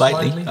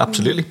 Slightly,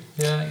 absolutely.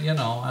 Yeah,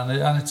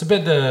 and it's a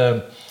bit.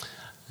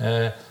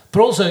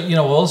 But also,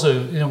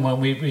 when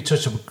we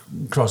touch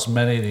across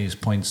many of these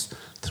points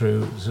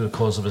through the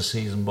course of a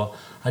season, but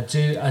I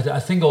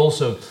think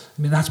also,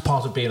 that's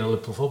part of being a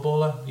Liverpool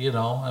footballer.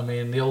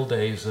 In the old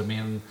days,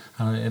 in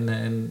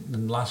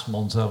last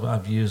month,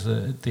 I've used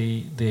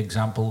the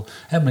example.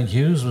 Edmund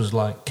Hughes was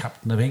like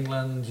captain of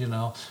England.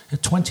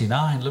 At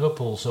 29,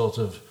 Liverpool sort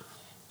of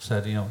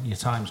said, your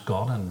time's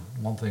gone, and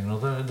one thing or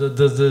another.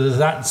 There's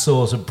that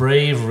sort of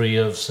bravery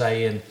of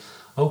saying,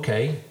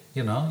 okay,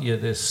 you're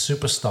this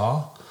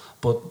superstar,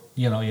 but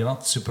you're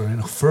not super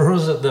enough for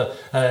us at the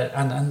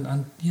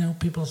and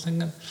people are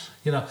thinking,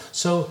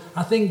 So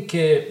I think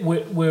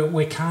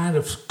we're kind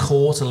of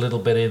caught a little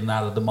bit in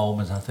that at the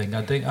moment. I think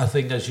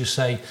as you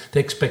say, the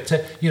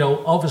expectation.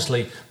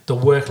 Obviously the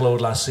workload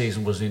last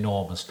season was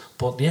enormous,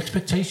 but the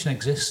expectation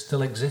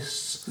still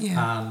exists.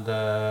 Yeah. And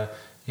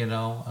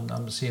and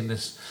I'm seeing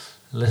this,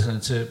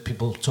 listening to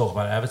people talk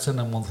about Everton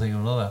and one thing or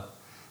another.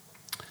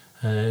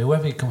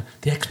 Whoever you come,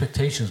 the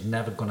expectation's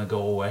never going to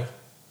go away.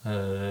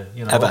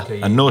 Ever,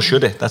 okay, and nor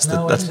should it. That's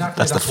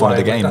the fun of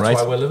the game, right?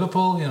 That's why we're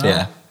Liverpool,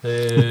 Yeah.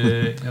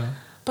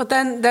 But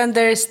then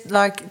there's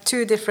like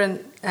two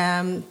different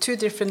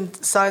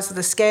sides of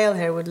the scale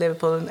here with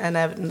Liverpool and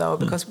Everton, though,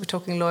 because we're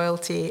talking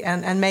loyalty,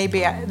 and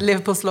maybe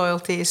Liverpool's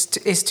loyalty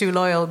is too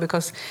loyal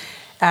because.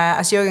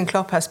 As Jurgen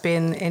Klopp has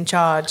been in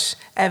charge,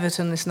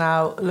 Everton is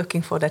now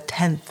looking for their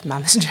 10th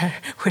manager,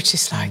 which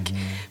is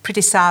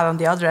pretty sad on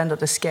the other end of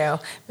the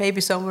scale.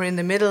 Maybe somewhere in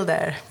the middle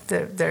there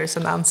is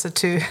an answer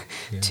to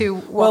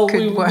what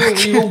could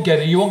work. You won't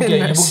get. We don't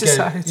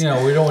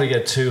want to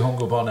get too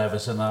hung up on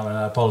Everton.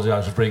 I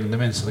apologise for bringing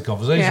them into the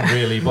conversation,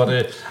 really, but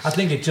I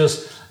think it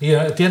just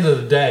at the end of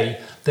the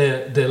day.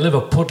 They're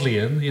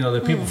Liverpudlian,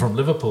 they're people from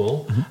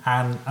Liverpool,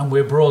 and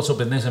we're brought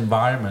up in this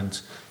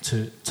environment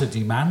to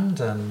demand,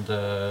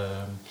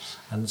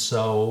 and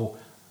so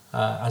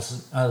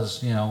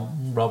as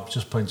Rob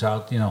just points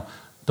out,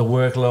 the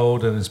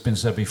workload, and it's been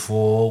said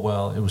before.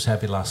 Well, it was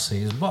heavy last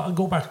season, but I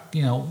go back,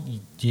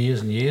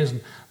 years and years,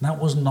 and that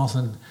was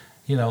nothing.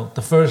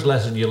 The first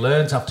lesson you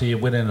learned after you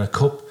winning a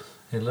cup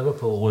in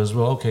Liverpool was,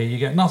 well, okay, you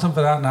get nothing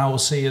for that now. We'll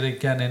see it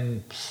again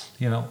in.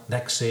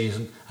 Next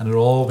season, and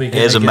it'll all be.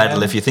 Here's a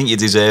medal. If you think you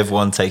deserve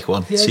one, take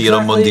one. Yeah, see you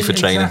on Monday for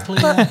training.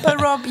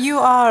 But Rob, you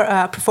are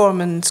a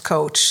performance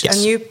coach, yes.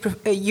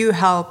 And you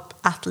help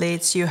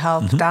athletes, you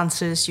help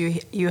dancers,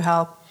 you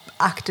help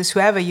actors,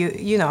 whoever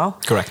you know.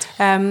 Correct.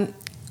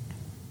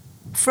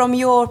 From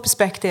your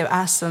perspective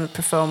as a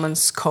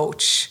performance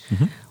coach,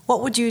 what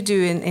would you do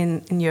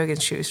in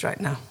Jurgen's shoes right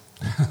now?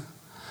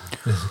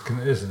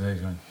 Isn't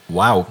it?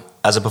 Wow.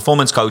 as a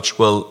performance coach,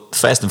 well,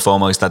 first and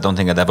foremost, I don't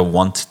think I'd ever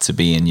want to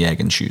be in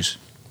Jürgen's shoes.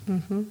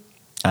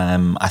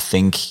 I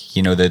think,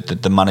 you know,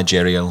 the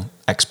managerial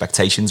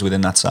expectations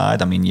within that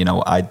side. I mean, you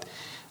know,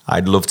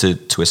 I'd love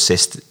to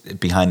assist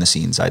behind the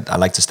scenes. I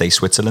like to stay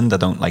Switzerland. I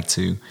don't like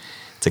to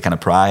kind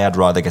of pry. I'd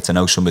rather get to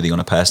know somebody on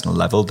a personal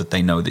level, that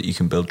they know that you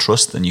can build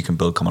trust and you can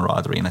build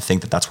camaraderie. And I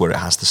think that's where it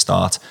has to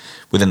start,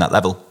 within that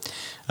level.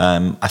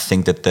 I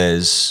think that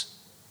there's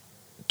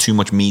too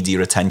much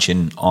media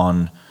attention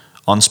on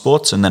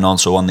sports and then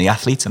also on the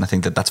athlete, and I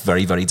think that's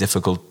very, very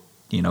difficult,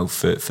 you know,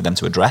 for them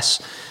to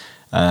address.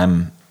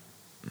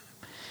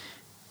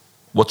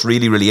 What's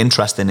really, really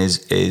interesting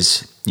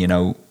is, you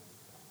know,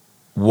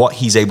 what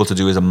he's able to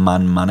do as a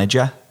man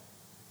manager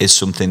is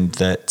something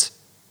that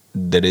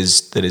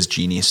is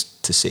genius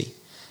to see.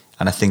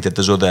 And I think that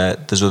there's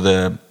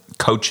other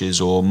coaches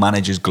or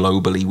managers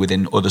globally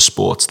within other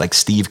sports, like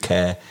Steve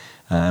Kerr,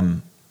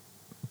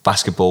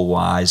 basketball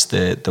wise,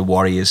 the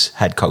Warriors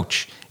head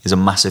coach is a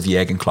massive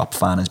Jürgen Klopp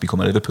fan, has become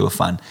a Liverpool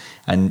fan.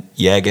 And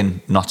Jürgen,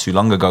 not too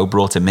long ago,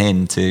 brought him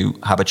in to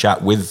have a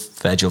chat with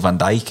Virgil van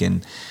Dijk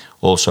and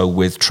also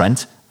with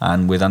Trent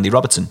and with Andy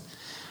Robertson.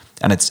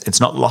 And it's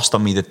not lost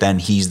on me that then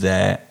he's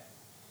there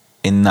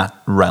in that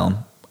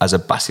realm as a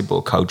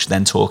basketball coach,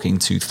 then talking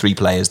to 3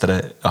 players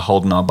that are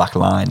holding our back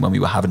line when we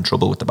were having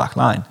trouble with the back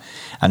line.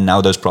 And now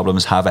those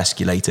problems have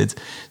escalated.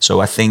 So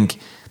I think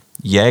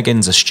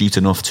Jürgen's astute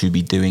enough to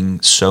be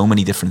doing so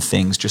many different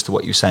things, just to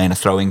what you're saying, a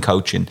throwing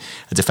coach and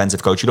a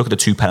defensive coach. You look at the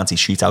 2 penalty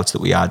shootouts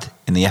that we had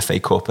in the FA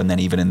Cup, and then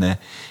even in the,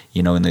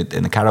 you know, in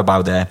the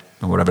Carabao there,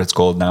 or whatever it's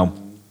called now.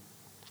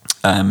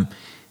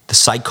 The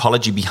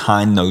psychology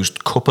behind those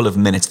couple of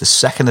minutes, the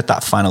second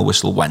that final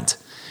whistle went,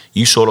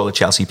 you saw all the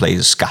Chelsea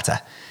players scatter,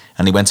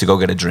 and they went to go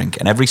get a drink,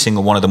 and every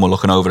single one of them were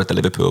looking over at the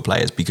Liverpool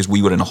players because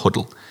we were in a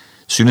huddle.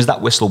 As soon as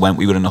that whistle went,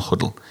 we were in a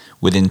huddle.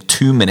 Within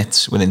 2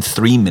 minutes, within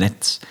 3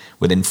 minutes,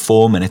 within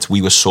 4 minutes,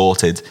 we were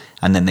sorted,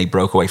 and then they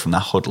broke away from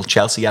that huddle.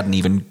 Chelsea hadn't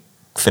even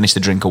finished a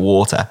drink of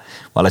water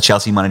while the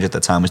Chelsea manager at the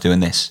time was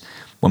doing this.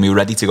 When we were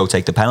ready to go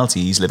take the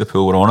penalties,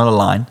 Liverpool were on the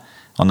line,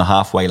 on the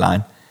halfway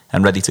line,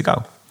 and ready to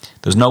go.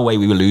 There's no way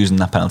we were losing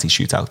that penalty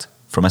shootout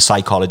from a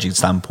psychology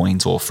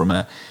standpoint or from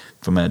a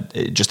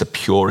just a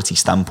purity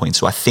standpoint.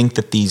 So I think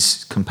that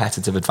these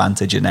competitive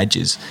advantage and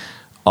edges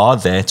are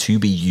there to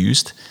be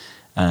used.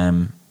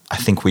 I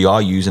think we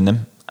are using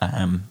them.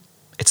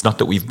 It's not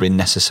that we've been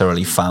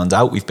necessarily found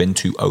out. We've been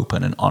too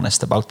open and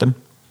honest about them,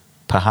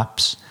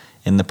 perhaps,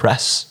 in the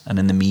press and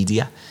in the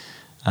media.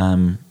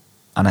 And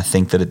I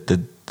think that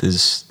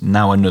there's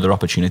now another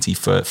opportunity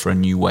for a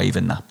new wave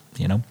in that,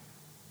 you know?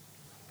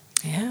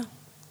 Yeah.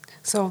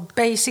 So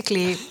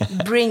basically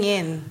bring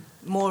in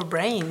more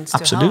brains.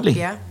 Absolutely. To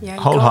help. Yeah.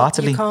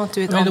 Wholeheartedly. You can't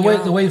do it I mean, on your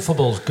own. the way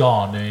football's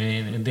gone,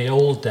 in the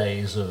old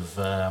days of...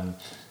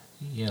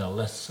 you know,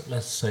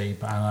 let's say,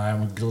 and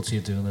I'm guilty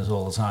of doing this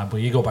all the time,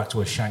 but you go back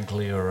to a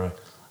Shankly or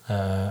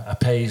a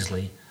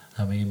Paisley.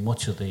 I mean,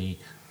 much of the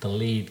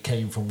lead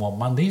came from one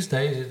man. These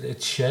days,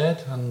 it's shared,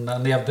 and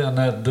they have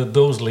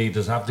those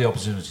leaders have the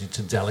opportunity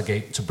to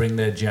delegate, to bring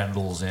their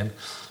generals in.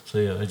 So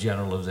a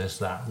general of this,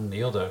 that, and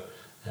the other.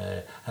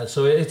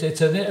 So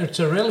it's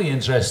a really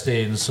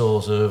interesting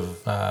sort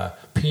of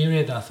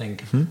period, I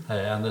think,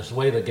 and the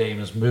way the game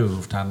has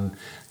moved, and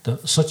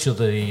such of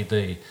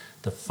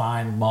the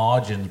fine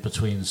margins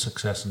between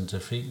success and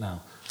defeat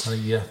now. I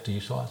think you have to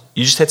use that.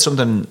 You just hit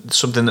something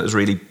that was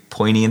really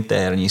poignant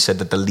there, and you said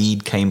that the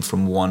lead came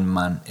from one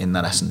man in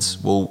that essence.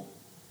 Well,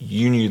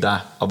 you knew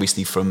that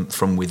obviously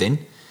from within,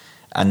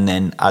 and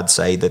then I'd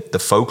say that the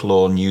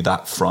folklore knew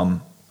that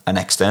from an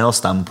external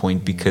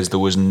standpoint because there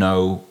was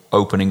no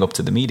opening up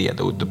to the media.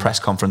 The press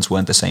conference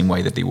weren't the same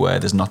way that they were.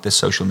 There's not this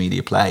social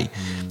media play.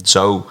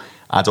 So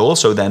I'd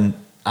also then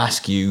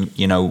ask you,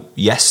 you know,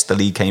 yes, the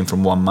lead came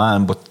from one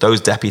man, but those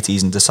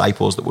deputies and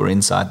disciples that were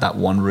inside that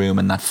one room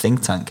and that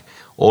think tank,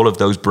 all of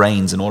those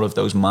brains and all of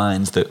those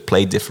minds that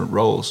played different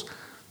roles,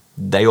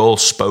 they all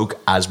spoke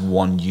as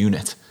one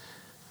unit.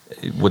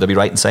 Would I be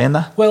right in saying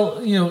that?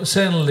 Well, you know,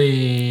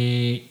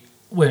 certainly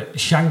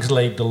Shanks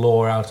laid the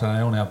law out, and I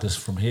only have this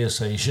from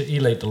hearsay, he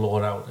laid the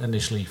law out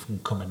initially from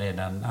coming in,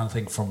 and I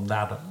think from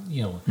that,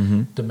 you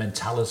know, the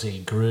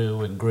mentality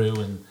grew and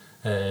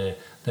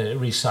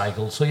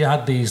recycled. So you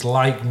had these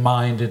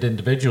like-minded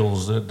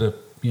individuals that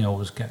you know,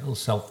 was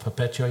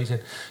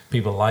self-perpetuated.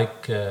 People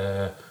like,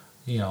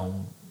 you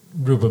know,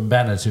 Ruben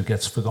Bennett, who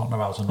gets forgotten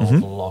about an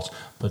awful lot,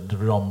 but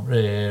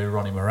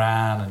Ronnie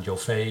Moran and Joe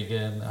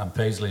Fagan and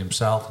Paisley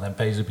himself, and then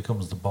Paisley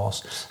becomes the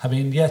boss. I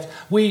mean, yet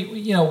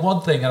you know,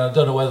 one thing, and I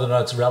don't know whether or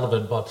not it's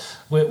relevant, but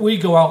we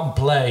go out and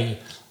play,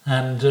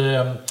 and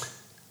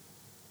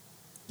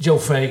Joe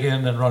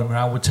Fagan and Ronnie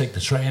Moran would take the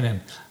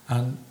training,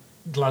 and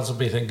the lads would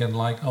be thinking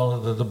like,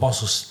 oh, the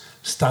boss was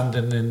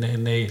standing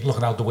in the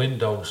looking out the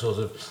window, sort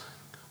of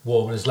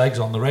warming his legs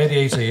on the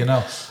radiator, you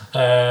know.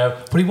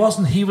 But he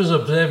wasn't. He was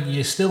observing.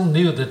 You still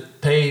knew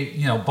that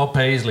Bob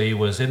Paisley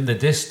was in the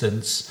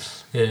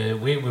distance.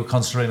 We were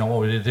concentrating on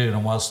what we were doing,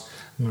 and whilst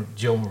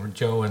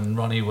Joe and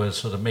Ronnie were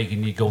sort of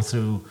making you go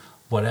through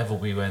whatever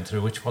we went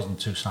through, which wasn't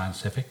too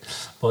scientific,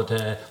 but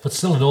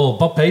still in all,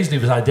 Bob Paisley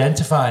was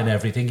identifying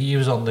everything. He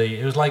was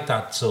it was like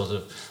that sort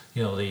of,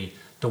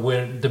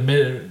 the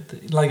mirror,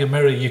 like a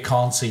mirror you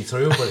can't see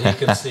through, but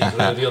he can see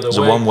through the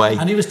other way. One way.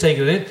 And he was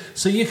taking it in.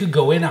 So you could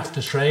go in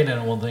after training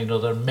and one thing or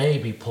another,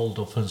 maybe pulled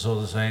up and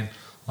sort of saying,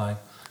 like,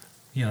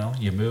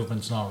 your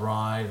movement's not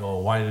right,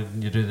 or why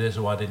didn't you do this,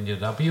 or why didn't you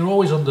do that? But you're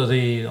always under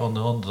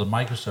the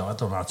microscope. I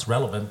don't know if it's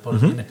relevant, but I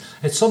mean,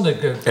 it's something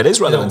that, it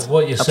is relevant.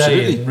 What you're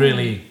Absolutely. saying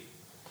really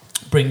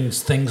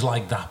brings things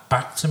like that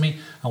back to me.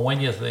 And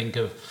when you think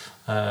of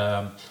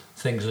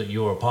things that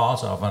you're a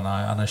part of, and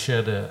I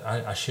shared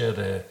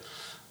a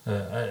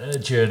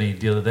journey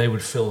the other day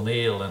with Phil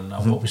Neal and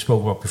what we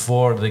spoke about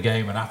before the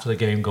game and after the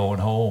game going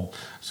home.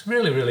 It's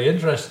really, really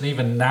interesting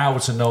even now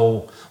to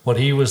know what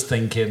he was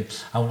thinking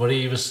and what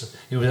he was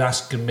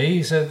asking me.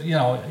 He said,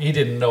 he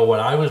didn't know what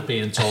I was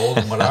being told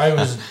and what I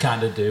was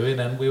kind of doing,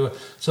 and we were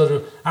sort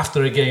of,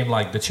 after a game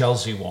like the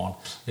Chelsea one,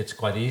 it's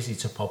quite easy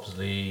to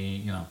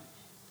possibly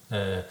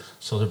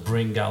sort of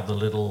bring out the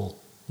little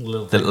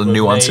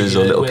nuances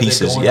or little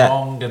pieces,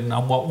 wrong and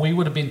what we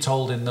would have been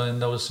told in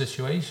those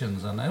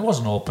situations. And it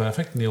wasn't all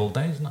perfect in the old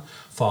days,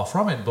 far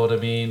from it, but I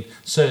mean,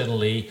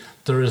 certainly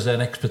there is an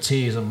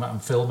expertise,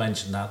 and Phil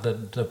mentioned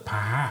that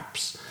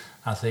perhaps,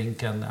 I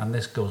think, and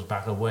this goes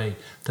back a way,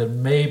 that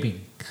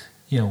maybe,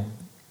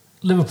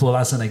 Liverpool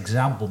as an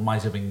example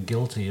might have been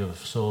guilty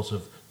of sort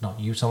of not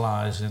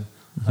utilising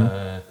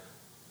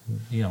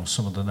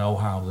some of the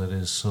know-how that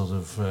is sort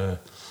of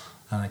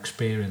an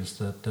experience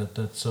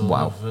that sort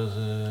of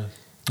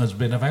has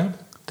been available.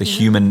 The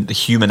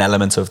human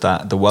element of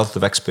that, the wealth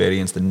of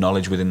experience, the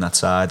knowledge within that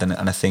side, and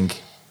I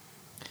think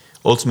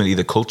ultimately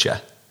the culture.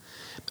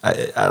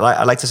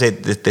 I like to say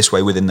it this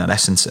way within that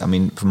essence. I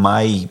mean, for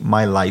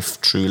my life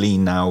truly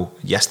now,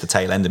 yes, the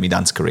tail end of my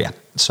dance career.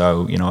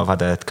 So, I've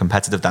had a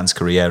competitive dance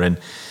career, and,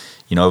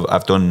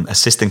 I've done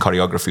assistant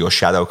choreography or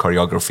shadow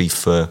choreography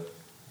for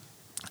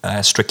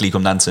Strictly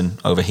Come Dancing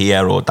over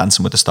here, or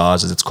Dancing with the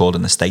Stars as it's called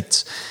in the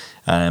States.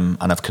 And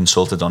I've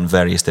consulted on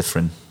various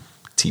different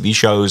TV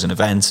shows and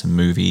events and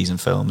movies and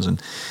films,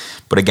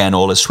 but again,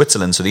 all is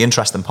Switzerland. So the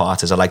interesting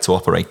part is I like to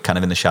operate kind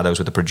of in the shadows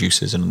with the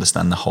producers and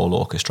understand the whole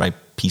orchestra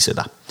piece of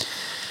that.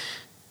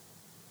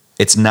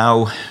 It's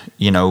now,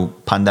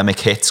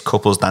 pandemic hits,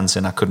 couples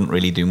dancing. I couldn't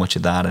really do much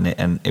of that,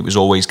 and it was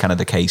always kind of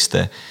the case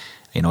that,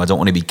 I don't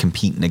want to be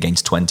competing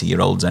against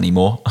 20-year-olds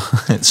anymore.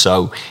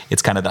 So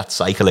it's kind of that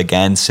cycle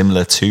again,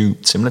 similar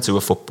to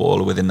a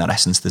football. Within that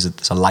essence,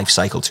 there's a life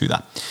cycle to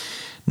that.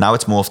 Now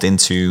it's morphed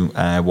into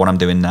what I'm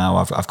doing now.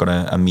 I've got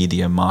a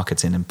media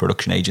marketing and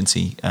production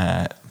agency,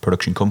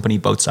 production company,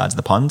 both sides of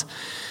the pond,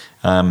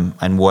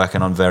 and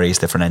working on various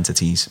different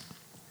entities.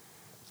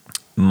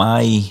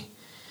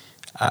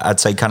 I'd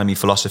say kind of my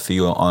philosophy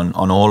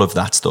on all of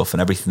that stuff and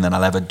everything that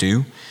I'll ever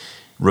do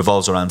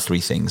revolves around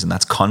three things, and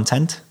that's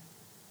content,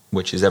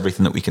 which is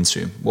everything that we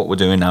consume. What we're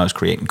doing now is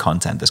creating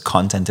content. There's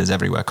content is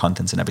everywhere,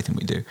 content's in everything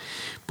we do.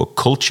 But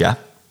culture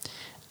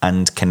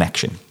and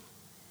connection.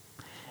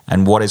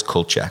 And what is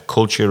culture?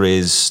 Culture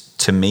is,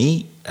 to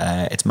me,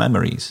 it's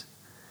memories.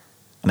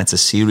 And it's a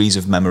series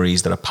of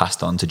memories that are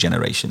passed on to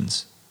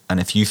generations. And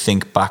if you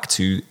think back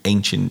to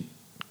ancient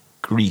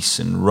Greece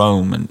and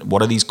Rome, and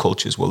what are these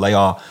cultures? Well, they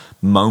are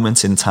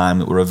moments in time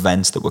that were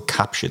events that were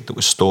captured, that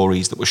were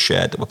stories that were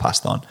shared, that were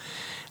passed on.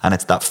 And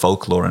it's that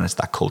folklore and it's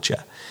that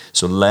culture.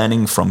 So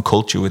learning from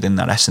culture within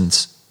that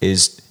essence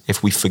is,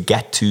 if we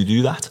forget to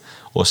do that,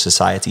 or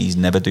societies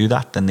never do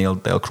that, then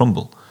they'll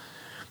crumble.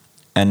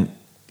 And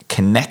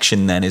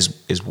connection then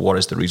is what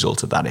is the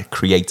result of that. It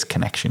creates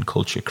connection.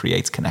 Culture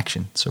creates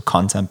connection. So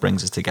content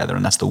brings us together,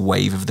 and that's the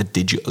wave of the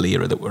digital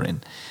era that we're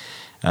in.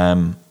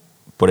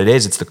 But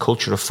it's the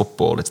culture of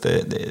football. It's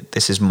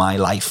this is my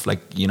life.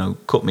 Like,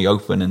 cut me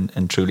open,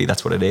 and truly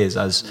that's what it is.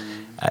 As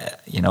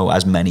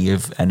as many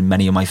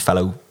of my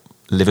fellow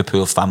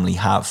Liverpool family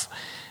have,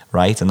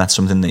 right? And that's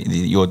something that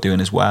you're doing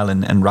as well,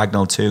 and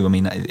Ragnall too. I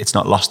mean, it's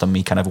not lost on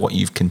me kind of what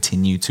you've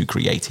continued to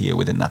create here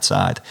within that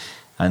side.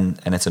 And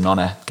it's an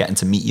honour getting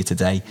to meet you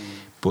today.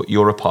 But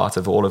you're a part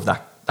of all of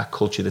that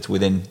culture that's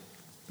within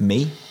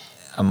me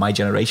and my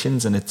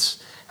generations, and it's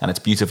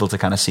beautiful to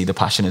kind of see the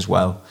passion as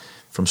well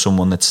from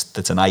someone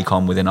that's an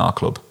icon within our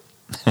club.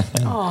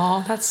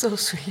 Oh, that's so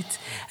sweet.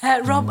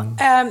 Rob,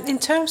 in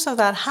terms of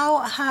that, how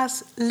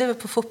has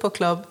Liverpool Football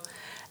Club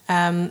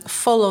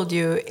followed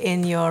you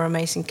in your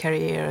amazing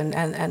career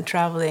and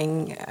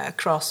travelling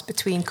across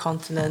between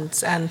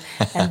continents and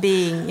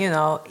being,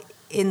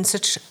 in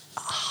such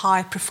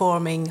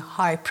high-performing,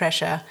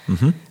 high-pressure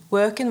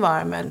work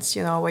environments,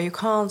 where you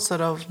can't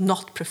sort of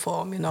not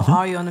perform,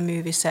 are you on a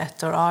movie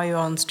set or are you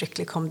on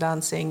Strictly Come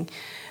Dancing,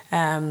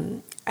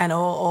 and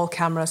all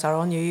cameras are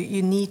on you,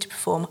 you need to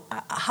perform.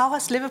 How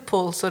has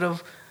Liverpool sort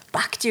of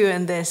backed you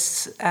in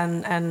this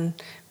and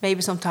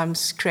maybe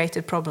sometimes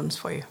created problems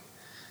for you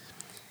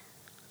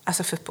as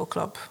a football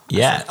club?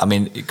 Yeah, I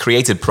mean, it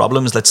created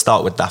problems. Let's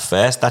start with that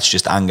first. That's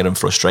just anger and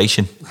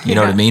frustration. You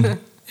know what I mean?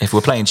 If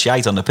we're playing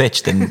shite on the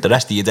pitch, then the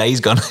rest of your day's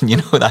gone. You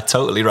know that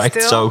totally, right?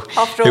 Still,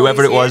 So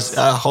whoever it was,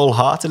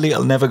 wholeheartedly,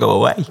 it'll never go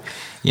away.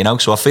 You know,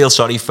 so I feel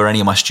sorry for any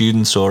of my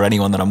students or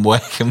anyone that I'm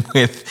working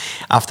with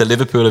after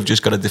Liverpool have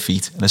just got a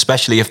defeat, and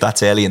especially if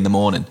that's early in the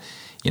morning.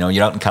 You know,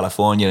 you're out in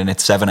California and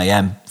it's 7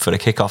 a.m. for the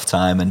kickoff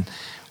time, and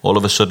all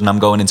of a sudden I'm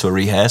going into a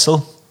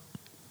rehearsal.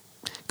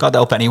 God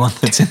help anyone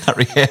that's in that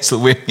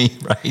rehearsal with me,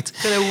 right?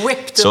 Gonna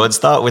whip them. So I'd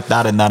start with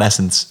that in that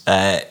essence.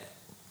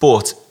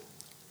 But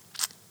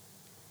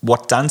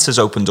what dance has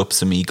opened up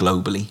to me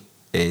globally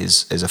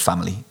is a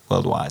family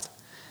worldwide,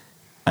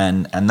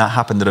 and that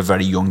happened at a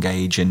very young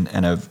age, and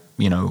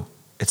you know,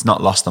 it's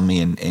not lost on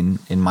me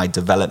in my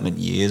development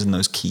years and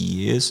those key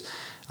years.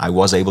 I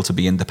was able to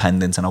be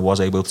independent, and I was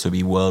able to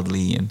be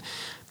worldly, and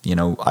you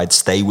know, I'd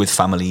stay with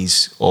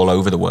families all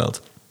over the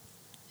world.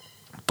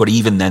 But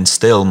even then,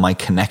 still, my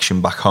connection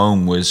back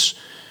home was,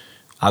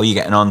 how are you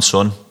getting on,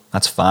 son?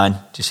 That's fine.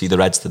 Do you see the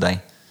Reds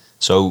today?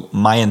 So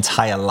my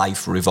entire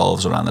life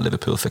revolves around the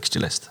Liverpool fixture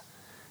list.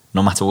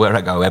 No matter where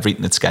I go,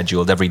 everything that's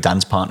scheduled, every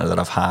dance partner that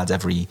I've had,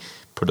 every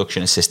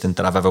production assistant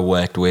that I've ever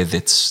worked with,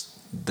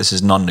 this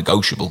is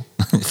non-negotiable.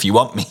 If you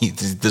want me,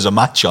 there's a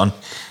match on,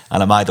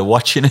 and I'm either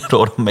watching it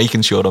or I'm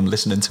making sure I'm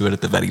listening to it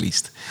at the very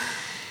least.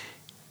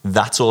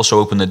 That's also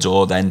opened the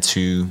door then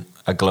to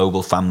a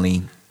global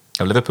family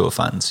of Liverpool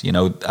fans. You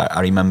know,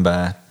 I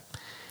remember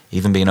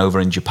even being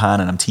over in Japan,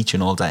 and I'm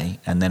teaching all day,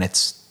 and then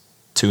it's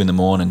 2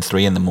 a.m,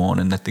 3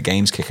 a.m, that the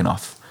game's kicking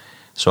off.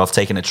 So I've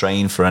taken a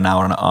train for an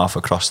hour and a half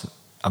across.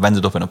 I've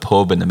ended up in a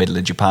pub in the middle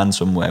of Japan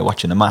somewhere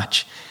watching a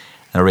match,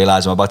 and I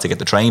realise I'm about to get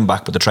the train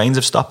back, but the trains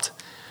have stopped.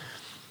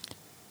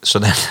 So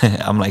then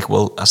I'm like,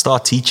 well, I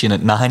start teaching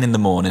at 9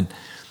 a.m.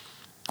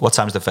 What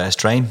time's the first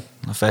train?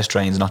 The first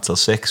train's not till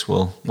 6.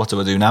 Well, what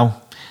do I do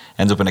now?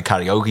 End up in a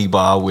karaoke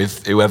bar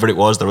with whoever it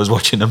was that I was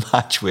watching the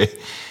match with.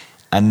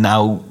 And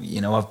now,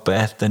 you know, I've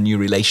birthed a new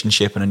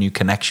relationship and a new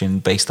connection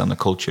based on the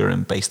culture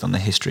and based on the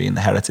history and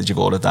the heritage of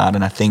all of that.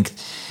 And I think,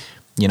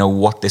 you know,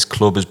 what this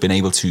club has been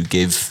able to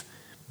give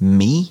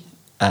me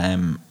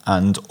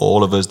and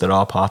all of us that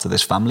are part of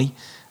this family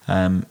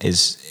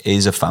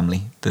is a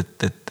family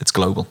that's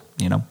global,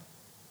 you know.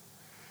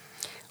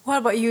 What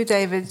about you,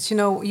 David? You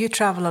know, you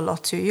travel a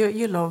lot too.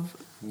 You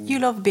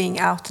love being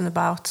out and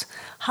about.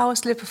 How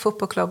has Liverpool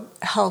Football Club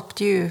helped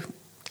you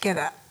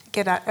get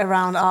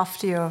around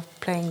after your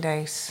playing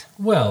days?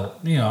 Well,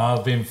 you know,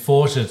 I've been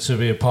fortunate to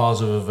be a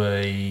part of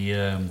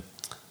a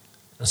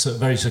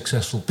very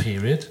successful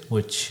period,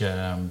 which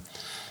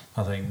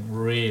I think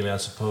really, I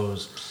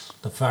suppose,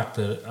 the fact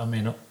that, I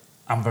mean,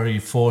 I'm very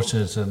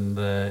fortunate, and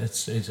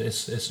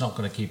it's not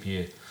going to keep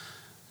you.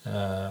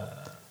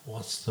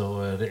 What's the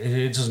word?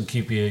 It doesn't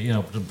keep you, you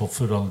know, put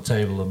food on the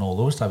table and all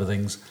those type of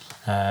things.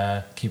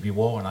 Keep you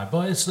warm at night.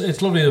 But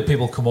it's lovely that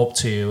people come up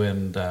to you,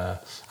 and I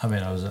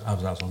mean, I was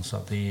out on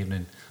Saturday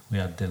evening. We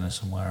had dinner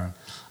somewhere,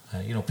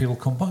 and you know, people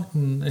come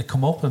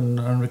up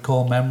and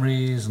recall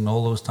memories and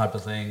all those type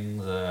of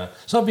things.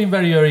 So I've been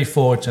very, very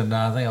fortunate.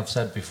 I think I've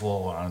said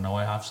before. I know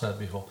I have said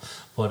before,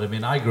 but I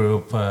mean, I grew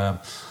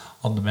up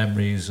on the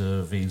memories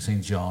of Ian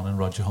St. John and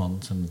Roger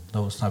Hunt and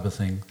those type of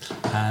things.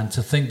 And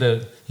to think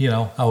that, you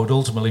know, I would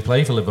ultimately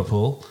play for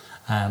Liverpool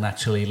and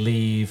actually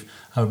leave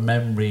a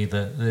memory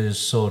that is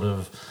sort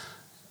of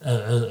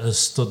has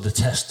stood the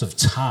test of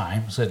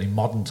time, certainly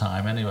modern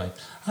time anyway.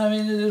 I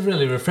mean, it is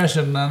really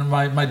refreshing. And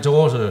my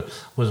daughter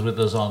was with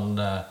us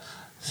on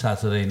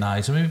Saturday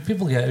night. I mean,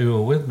 people who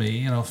are with me,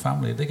 you know,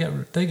 family, they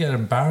get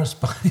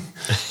embarrassed by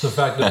the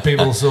fact that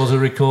people sort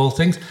of recall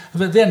things.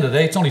 But at the end of the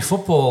day, it's only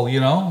football, you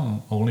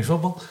know, only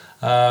football.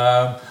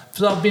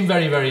 So I've been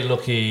very, very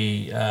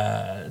lucky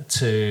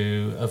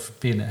to have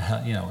been,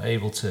 you know,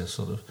 able to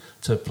sort of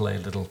to play a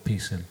little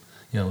piece in,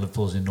 you know,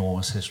 Liverpool's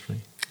enormous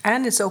history.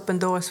 And it's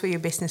opened doors for you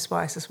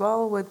business-wise as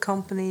well, with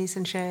companies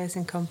and shares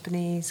in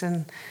companies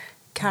and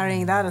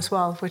carrying that as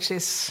well, which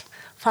is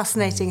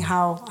fascinating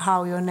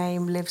how your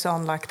name lives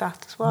on like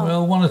that as well.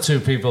 Well, one or two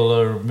people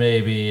are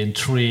maybe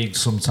intrigued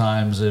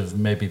sometimes if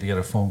maybe they get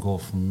a phone call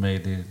from me,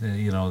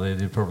 you know,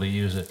 they probably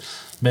use it.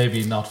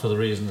 Maybe not for the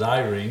reasons I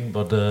ring,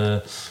 but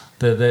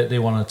they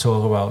want to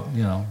talk about,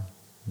 you know,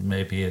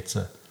 maybe it's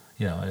a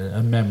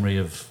memory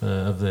of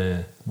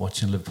the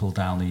watching Liverpool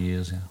down the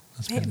years, you know.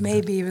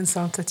 Maybe even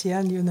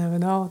Saint-Etienne, you never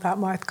know. That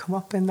might come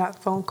up in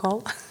that phone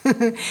call.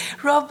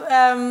 Rob,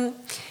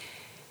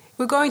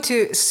 we're going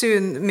to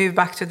soon move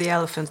back to the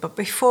elephant, but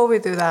before we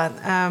do that,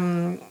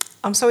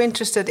 I'm so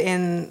interested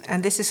in,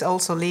 and this is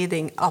also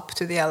leading up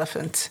to the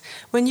elephant,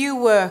 when you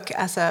work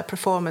as a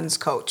performance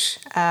coach,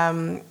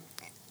 and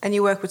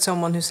you work with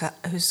someone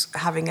who's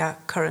having a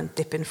current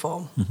dip in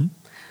form, mm-hmm.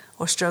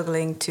 or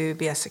struggling to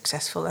be as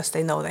successful as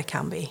they know they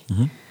can be,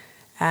 mm-hmm.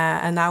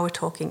 And now we're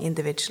talking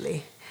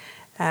individually.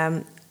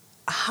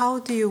 How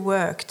do you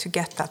work to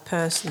get that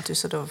person to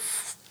sort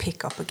of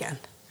pick up again?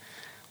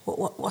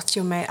 What's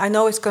your main? I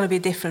know it's going to be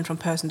different from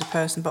person to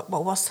person, but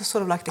what's the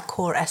sort of like the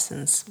core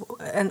essence,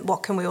 and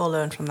what can we all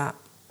learn from that?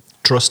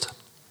 Trust.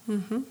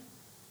 Mm-hmm.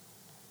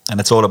 And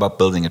it's all about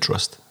building a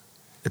trust.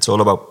 It's all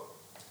about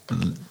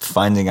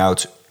finding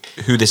out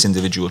who this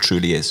individual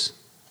truly is.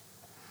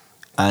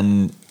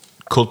 And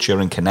culture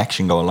and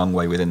connection go a long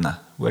way within that.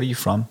 Where are you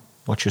from?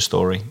 What's your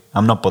story?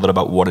 I'm not bothered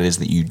about what it is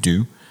that you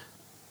do.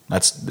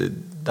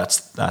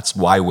 That's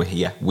why we're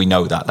here. We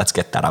know that. Let's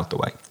get that out the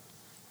way.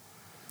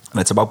 And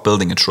it's about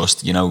building a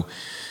trust. You know,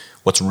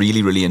 what's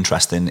really, really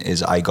interesting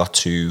is I got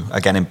to,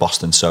 again in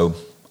Boston, so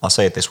I'll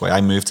say it this way.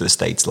 I moved to the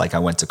States like I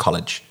went to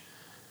college.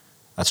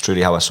 That's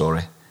truly how I saw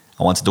it.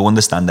 I wanted to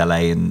understand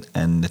LA and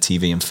the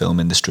TV and film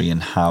industry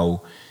and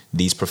how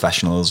these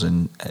professionals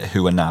and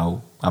who are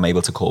now, I'm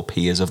able to call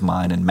peers of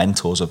mine and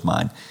mentors of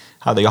mine,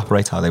 how they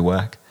operate, how they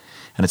work.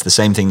 And it's the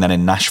same thing then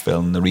in Nashville.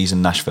 And the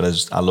reason Nashville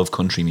is, I love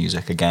country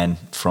music, again,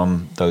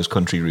 from those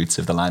country roots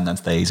of the line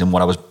dance days and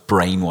what I was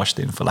brainwashed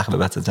in, for lack of a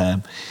better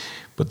term.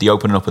 But the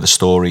opening up of the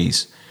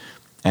stories,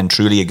 and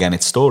truly, again,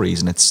 it's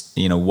stories, and it's,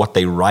 you know, what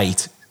they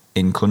write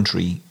in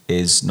country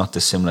is not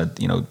dissimilar.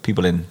 You know,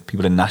 people in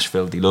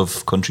Nashville, they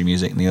love country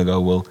music, and they'll go,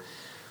 well,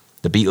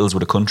 the Beatles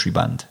were a country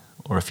band.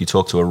 Or if you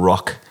talk to a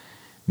rock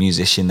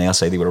musician, they'll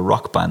say they were a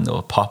rock band,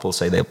 or pop will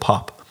say they're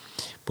pop.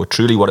 But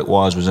truly what it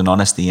was an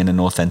honesty and an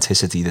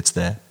authenticity that's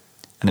there.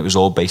 And it was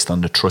all based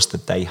on the trust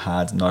that they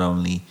had, not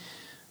only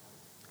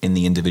in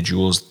the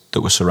individuals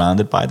that were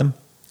surrounded by them,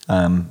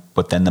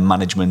 but then the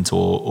management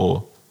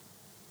or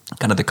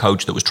kind of the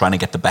coach that was trying to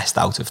get the best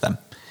out of them.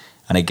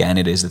 And again,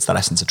 it's that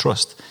essence of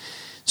trust.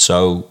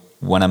 So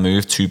when I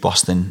moved to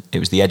Boston, it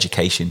was the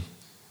education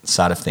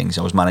side of things.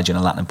 I was managing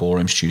a Latin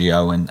ballroom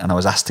studio, and I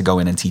was asked to go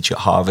in and teach at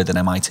Harvard and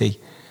MIT.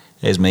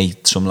 Here's me,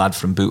 some lad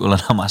from Bootle,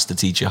 and I'm asked to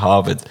teach at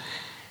Harvard.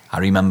 I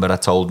remember I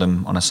told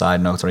them, on a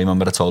side note, I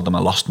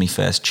lost my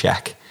first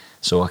check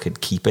so I could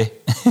keep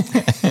it.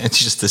 It's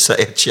just to say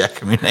a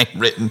check, I mean, it ain't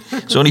written.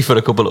 It's only for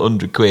a couple of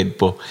 £100,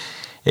 but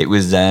it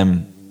was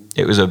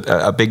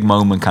a big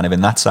moment kind of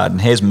in that side.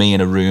 And here's me in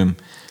a room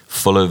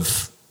full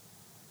of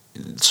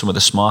some of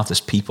the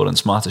smartest people and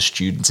smartest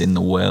students in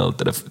the world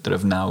that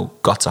have now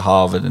got to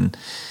Harvard,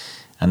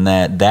 and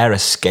their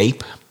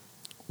escape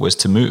was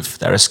to move.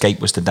 Their escape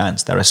was to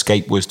dance. Their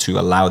escape was to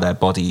allow their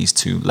bodies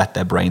to let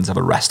their brains have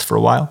a rest for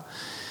a while.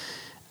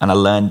 And I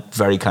learned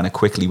very kind of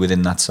quickly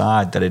within that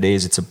side that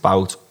it's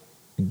about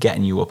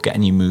getting you up,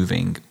 getting you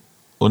moving,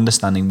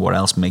 understanding what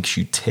else makes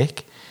you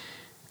tick,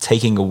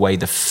 taking away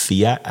the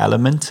fear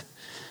element,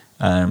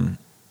 and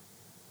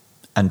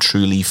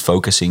truly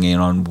focusing in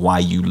on why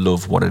you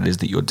love what it is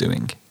that you're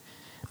doing.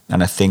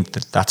 And I think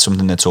that that's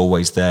something that's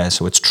always there.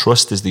 So it's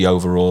trust is the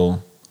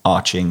overall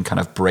arching kind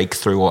of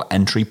breakthrough or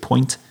entry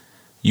point.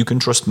 You can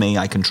trust me,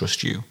 I can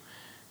trust you.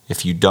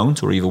 If you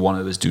don't, or either one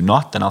of us do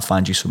not, then I'll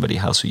find you somebody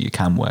else who you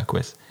can work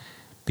with,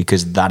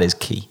 because that is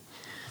key.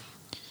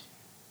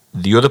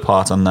 The other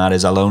part on that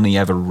is I'll only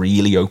ever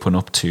really open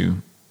up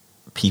to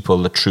people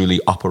that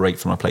truly operate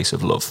from a place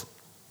of love.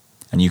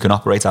 And you can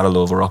operate out of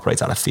love or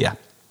operate out of fear.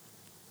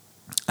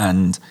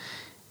 And,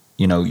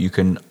 you know, you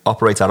can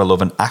operate out of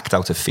love and act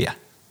out of fear.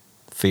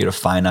 Fear of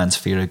finance,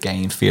 fear of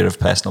gain, fear of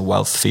personal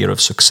wealth, fear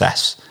of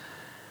success.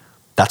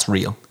 That's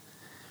real.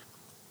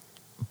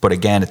 But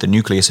again, at the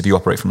nucleus, if you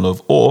operate from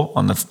love, or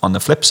on the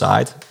flip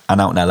side,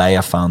 and out in LA,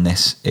 I found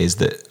this, is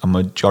that a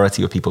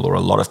majority of people, or a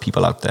lot of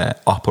people out there,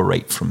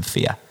 operate from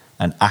fear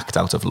and act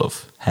out of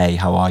love. Hey,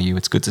 how are you?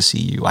 It's good to see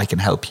you. I can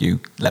help you.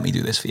 Let me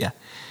do this for you.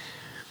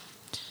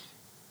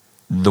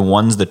 The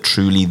ones that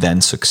truly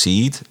then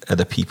succeed are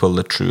the people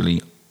that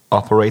truly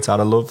operate out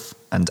of love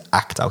and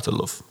act out of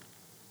love.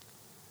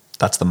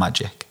 That's the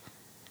magic.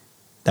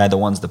 They're the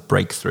ones that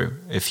break through.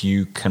 If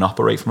you can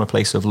operate from a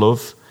place of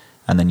love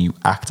and then you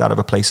act out of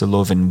a place of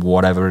love in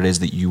whatever it is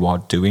that you are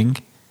doing,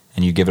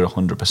 and you give it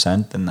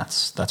 100%, then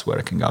that's where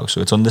it can go. So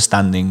it's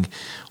understanding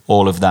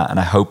all of that. And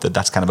I hope that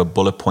that's kind of a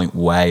bullet point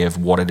way of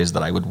what it is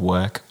that I would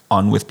work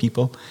on with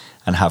people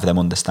and have them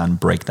understand,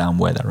 break down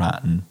where they're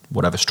at and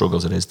whatever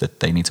struggles it is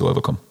that they need to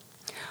overcome.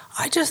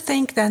 I just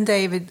think then,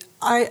 David,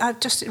 I've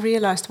just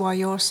realized why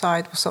your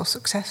side was so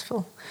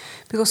successful.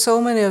 Because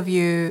so many of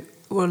you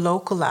were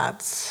local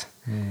lads,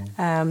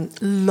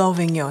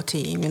 loving your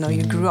team. You know,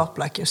 you grew up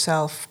like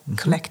yourself,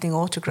 collecting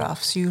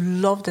autographs. You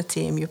loved the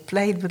team. You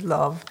played with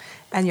love,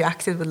 and you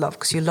acted with love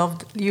because you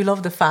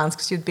loved the fans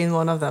because you'd been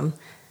one of them.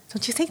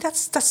 Don't you think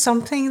that's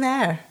something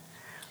there?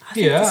 I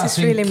think this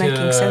is really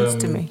making sense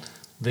to me.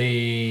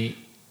 The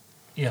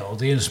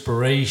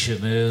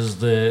inspiration is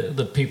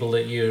the people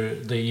that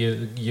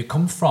you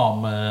come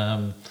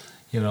from.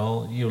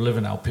 You're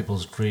living out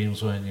people's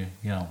dreams when you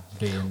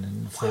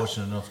being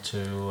fortunate enough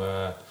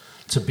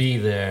to be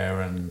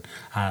there,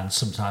 and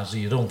sometimes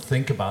you don't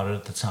think about it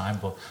at the time,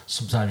 but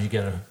sometimes you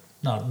get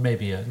not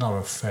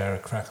a fair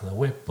crack of the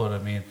whip, but I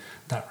mean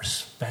that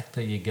respect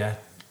that you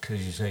get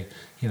because you say,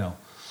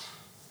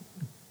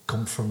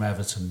 come from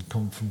Everton,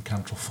 come from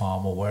Cantrell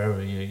Farm or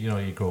wherever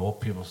you grow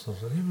up, people still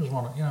say he was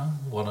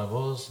one of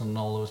us and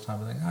all those type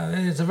of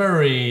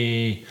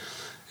things.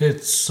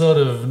 It's sort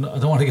of, I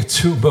don't want to get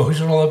too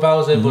emotional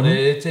about it, but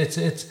it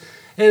is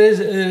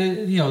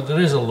there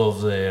is a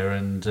love there,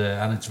 and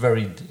it's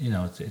very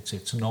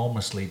it's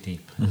enormously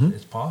deep.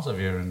 It's part of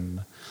you,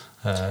 and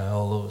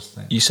all those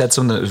things. You said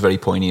something that was very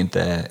poignant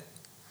there.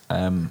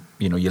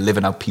 You're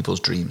living out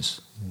people's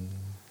dreams.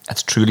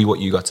 That's truly what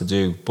you got to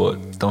do,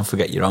 but don't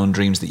forget your own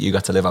dreams that you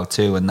got to live out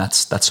too, and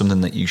that's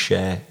something that you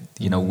share,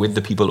 with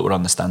the people that were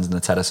on the stands and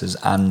the terraces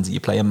and your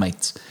playing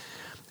mates.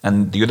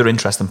 And the other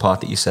interesting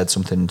part that you said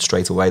something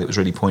straight away that was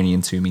really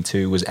poignant to me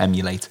too was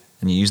emulate,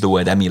 and you used the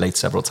word emulate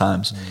several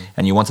times,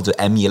 and you wanted to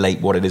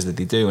emulate what it is that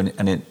they do,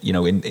 and it,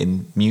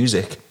 in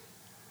music's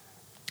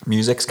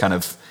kind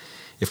of,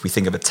 if we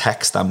think of a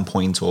tech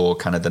standpoint or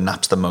kind of the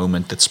Napster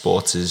moment that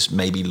sports is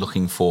maybe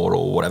looking for,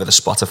 or whatever the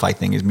Spotify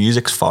thing is,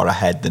 music's far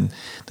ahead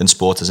than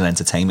sport as an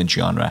entertainment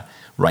genre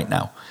right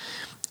now.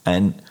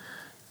 And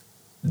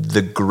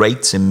the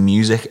greats in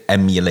music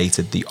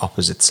emulated the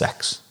opposite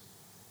sex,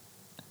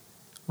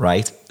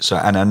 right? So,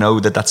 and I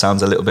know that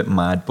sounds a little bit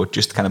mad, but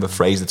just kind of a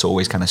phrase that's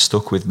always kind of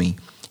stuck with me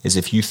is,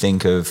 if you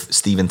think of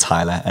Steven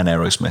Tyler and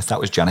Aerosmith, that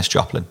was Janis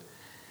Joplin.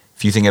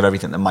 If you think of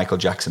everything that Michael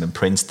Jackson and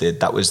Prince did,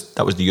 that was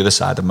the other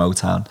side of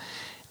Motown.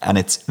 And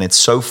it's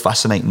so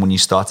fascinating when you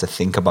start to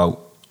think about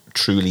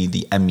truly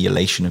the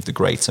emulation of the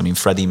greats. I mean,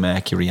 Freddie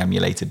Mercury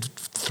emulated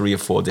 3 or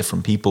 4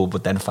 different people,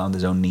 but then found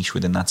his own niche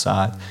within that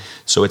side.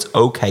 So it's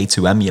okay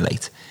to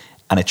emulate,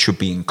 and it should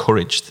be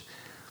encouraged.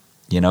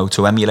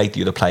 To emulate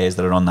the other players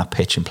that are on that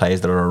pitch and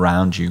players that are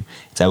around you.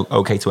 It's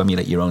okay to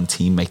emulate your own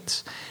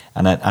teammates.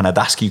 And I'd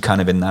ask you,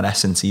 kind of in that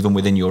essence, even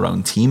within your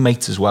own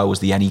teammates as well, was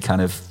there any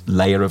kind of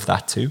layer of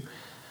that too?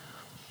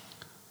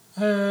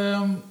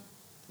 I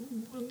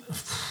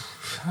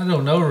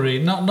don't know, really.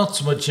 Not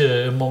so much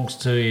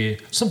amongst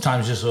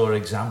sometimes you saw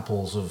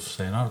examples of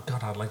saying, "Oh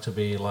God, I'd like to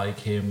be like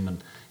him,"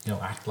 and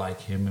act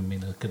like him. I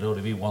mean, it could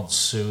only be one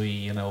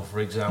Suey, for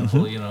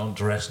example,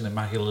 dressing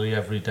immaculately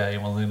every day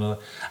and one thing or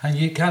another. And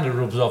you kind of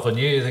rubs off on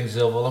you. You think,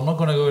 well, I'm not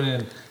going to go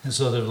in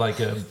sort of like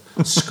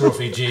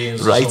scruffy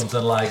jeans right. or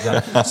something like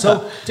that.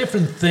 So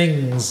different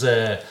things.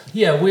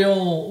 We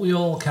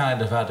all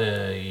kind of had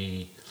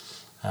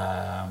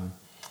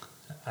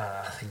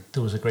I think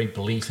there was a great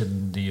belief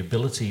in the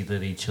ability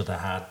that each other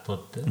had,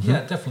 but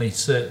definitely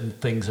certain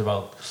things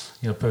about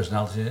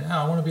personality.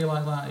 I want to be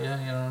like that. Yeah,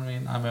 you know what I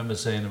mean. I remember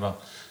saying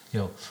about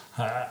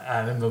I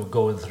remember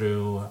going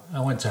through.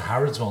 I went to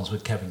Harrods once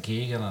with Kevin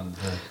Keegan and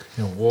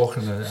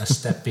walking a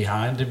step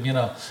behind him,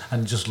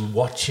 and just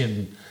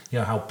watching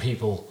how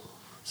people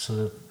sort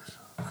of,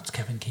 that's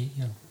Kevin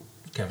Keegan,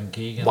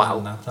 wow,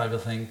 and that type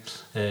of thing.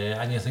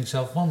 And you think to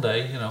yourself, one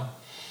day,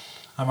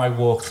 I might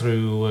walk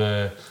through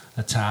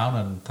a town,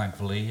 and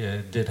thankfully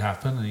it did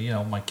happen.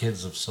 And my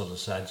kids have sort of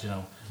said,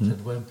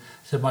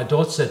 said my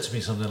daughter said to me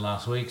something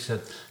last week.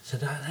 Said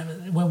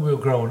when we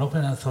were growing up,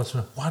 and I thought,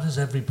 why does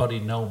everybody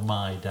know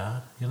my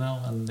dad?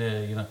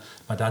 And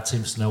my dad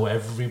seems to know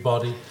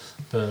everybody,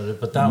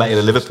 but that made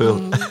of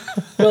Liverpool.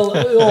 Well,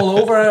 all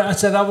over. I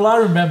said, well, I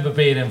remember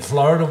being in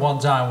Florida one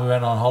time. We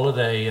went on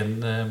holiday,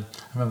 and I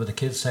remember the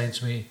kids saying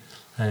to me,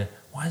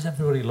 "Why is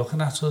everybody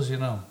looking at us?"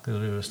 Because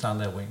we were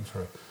standing there waiting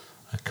for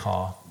a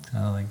car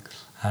kind of thing.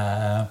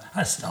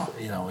 It's not,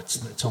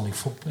 it's only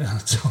football.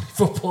 It's only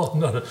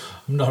football. I'm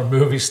not a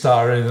movie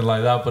star or anything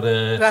like that. But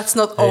that's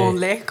not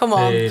only. Come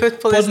on,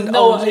 football isn't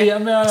only.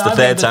 It's the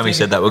third time he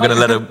said that. We're going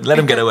to let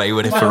him get away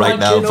with it for right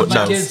now. But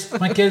no,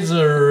 my kids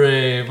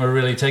are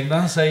really taking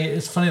that. Say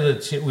it's funny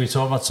that we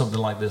talked about something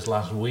like this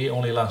last week,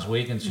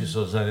 and she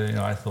sort of said,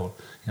 I thought,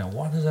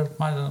 why does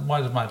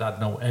my dad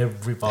know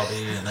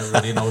everybody, and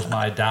everybody knows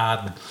my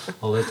dad, and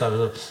all this type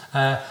of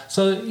stuff.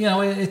 So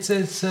it's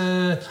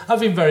I've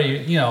been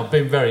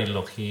very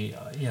lucky.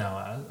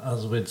 I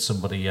was with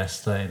somebody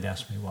yesterday, and they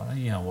asked me what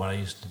I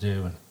used to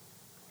do,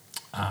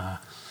 and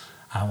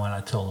when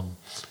I told them,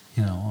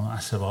 I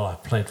said, well, I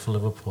played for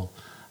Liverpool.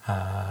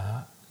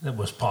 It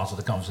was part of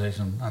the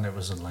conversation, and it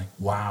was like,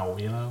 wow,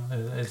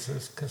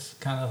 it's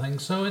kind of thing.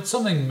 So it's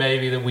something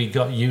maybe that we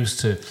got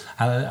used to.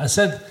 And I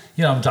said,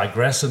 I'm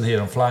digressing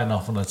here, I'm flying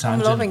off on a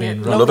tangent. I'm loving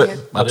it. I love it.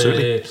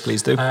 Absolutely.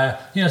 Please do. I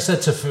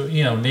said to,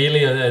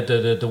 nearly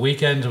the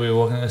weekend we were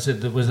walking, I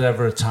said, was there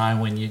ever a time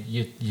when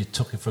you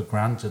took it for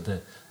granted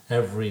that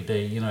every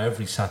day,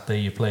 every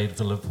Saturday you played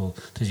for Liverpool?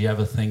 Did you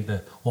ever think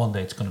that one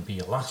day it's going to be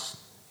your last?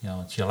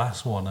 It's your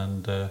last one.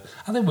 And I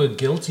think we're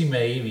guilty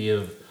maybe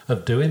of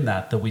doing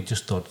that we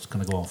just thought it's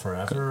going to go on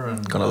forever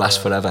and going to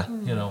last forever.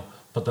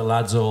 But the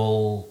lads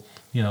all,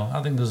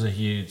 I think there's a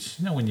huge,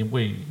 when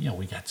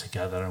we get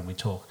together and we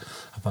talk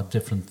about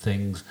different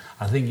things,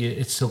 I think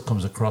it still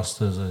comes across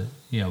there's a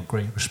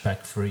great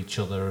respect for each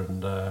other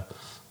and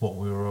what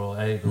we were all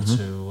able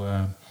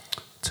to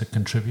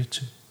contribute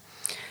to.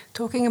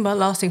 Talking about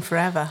lasting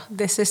forever,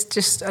 this is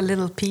just a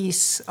little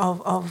piece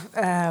of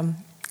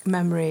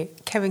memory.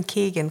 Kevin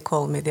Keegan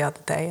called me the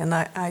other day, and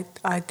I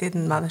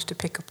didn't manage to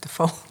pick up the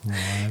phone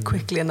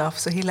quickly enough,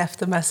 so he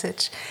left a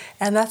message,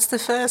 and that's the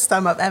first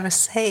time I've ever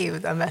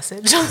saved a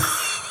message on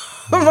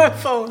my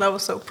phone. I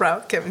was so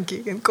proud. Kevin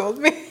Keegan called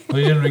me. Well,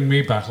 you didn't ring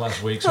me back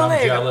last week, so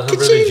I'm jealous. I'm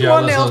really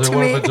jealous. I said,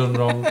 what have I done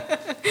wrong?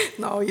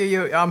 No,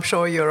 I'm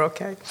sure you're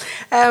okay.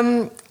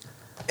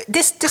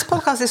 This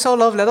podcast is so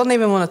lovely. I don't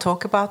even want to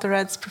talk about the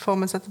Reds'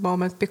 performance at the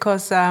moment,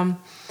 because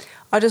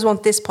I just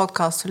want this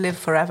podcast to live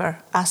forever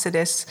as it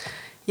is.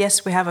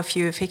 Yes, we have a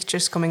few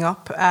fixtures coming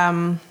up,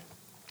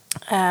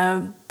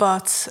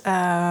 but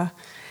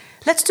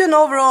Let's do an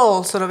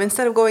overall sort of,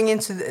 instead of going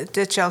into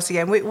the Chelsea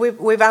game.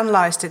 We've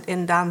analysed it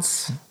in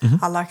dance.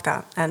 I like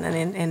that, and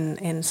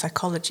in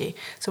psychology.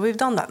 So we've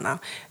done that now.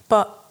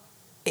 But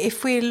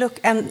if we look,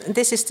 and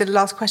this is the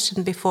last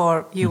question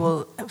before you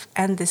will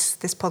end this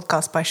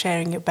podcast by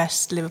sharing your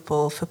best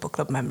Liverpool Football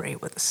Club memory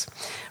with us,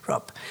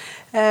 Rob.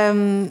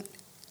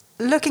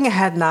 Looking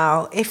ahead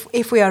now,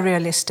 if we are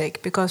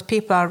realistic, because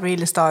people are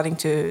really starting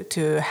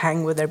to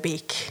hang with their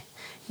beak.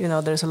 You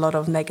know, there's a lot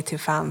of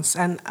negative fans,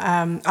 and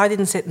I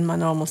didn't sit in my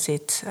normal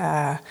seat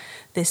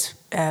this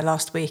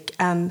last week,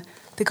 and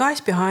the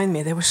guys behind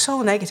me, they were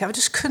so negative. I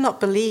just could not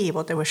believe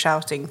what they were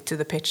shouting to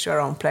the pitch to our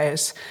own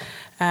players.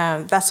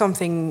 That's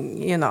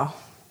something, you know,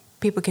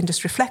 people can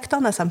just reflect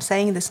on as I'm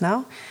saying this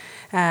now,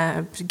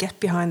 to get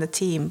behind the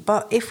team.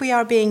 But if we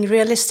are being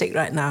realistic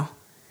right now,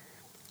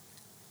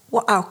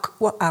 what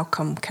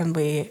outcome can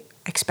we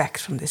expect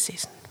from this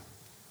season?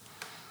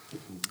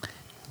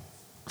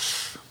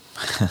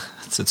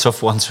 It's a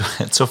tough one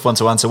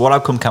to answer. What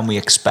outcome can we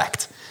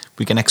expect?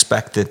 We can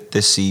expect that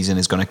this season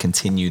is going to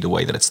continue the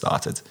way that it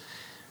started.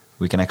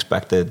 We can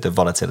expect the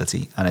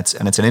volatility, and it's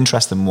an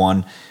interesting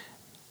one.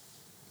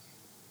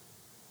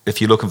 If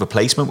you're looking for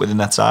placement within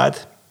that side,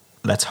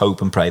 let's hope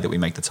and pray that we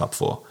make the top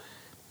 4.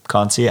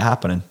 Can't see it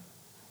happening,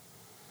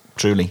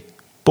 truly.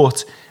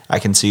 But I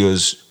can see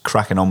us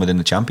cracking on within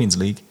the Champions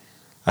League.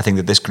 I think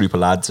that this group of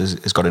lads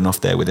has got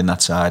enough there within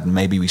that side, and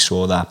maybe we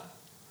saw that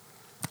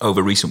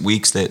over recent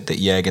weeks, that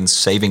Jürgen's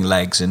saving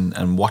legs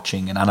and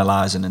watching and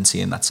analysing and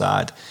seeing that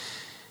side.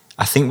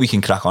 I think we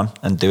can crack on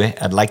and do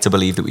it. I'd like to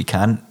believe that we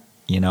can.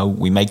 You know,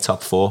 we make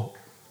top 4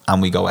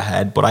 and we go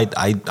ahead, but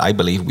I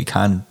believe we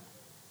can,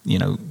 you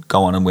know,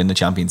 go on and win the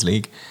Champions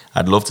League.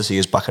 I'd love to see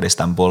us back at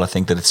Istanbul. I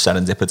think that it's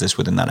serendipitous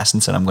within that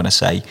essence, and I'm going to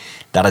say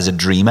that as a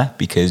dreamer,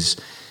 because,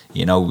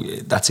 you know,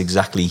 that's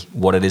exactly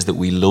what it is that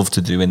we love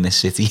to do in this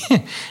city.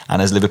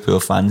 And as Liverpool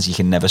fans, you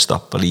can never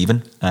stop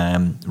believing.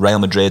 Real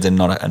Madrid are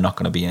not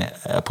going to be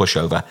a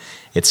pushover.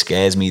 It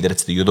scares me that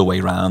it's the other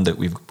way round, that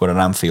we've put at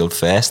Anfield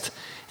first.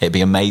 It'd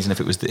be amazing if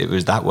it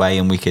was that way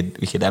and we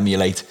could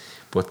emulate.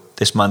 But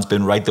this man's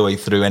been right the way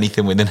through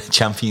anything within a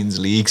Champions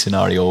League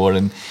scenario or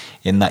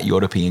in that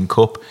European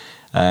Cup.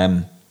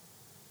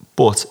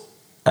 But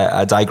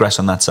I digress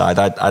on that side.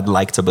 I'd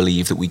like to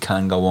believe that we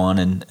can go on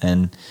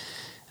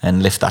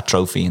and lift that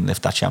trophy and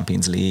lift that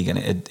Champions League, and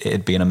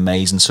it'd be an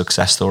amazing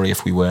success story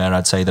if we were.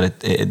 I'd say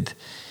that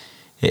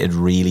it'd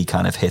really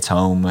kind of hit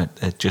home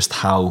at just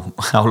how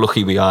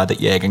lucky we are that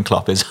Jürgen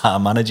Klopp is our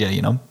manager,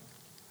 you know.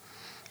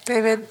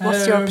 David,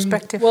 what's your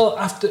perspective? Well,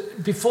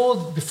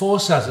 before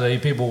Saturday,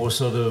 people were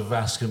sort of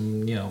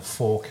asking,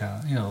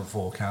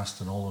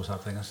 forecast and all those type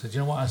of things. I said, you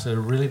know what? I said,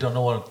 I really don't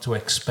know what to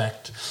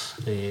expect.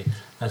 I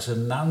said,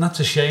 and that's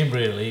a shame,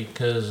 really,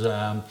 because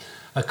a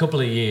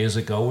couple of years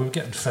ago, we were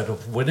getting fed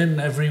up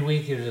winning every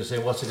week. You just say,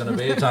 what's it going to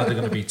be? It's either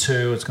going to be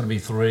 2, it's going to be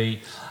 3.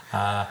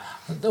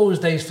 Those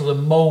days for the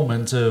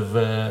moment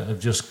have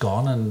just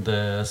gone, and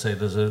I say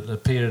there's a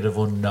period of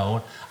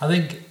unknown. I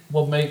think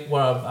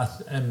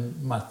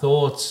my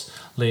thoughts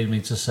lead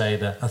me to say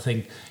that I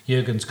think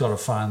Jürgen's got to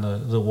find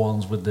the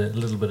ones with the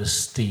little bit of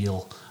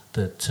steel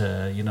that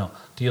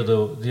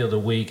the other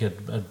week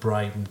at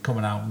Brighton,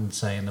 coming out and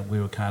saying that we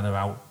were kind of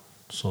out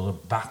sort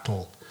of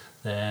battle.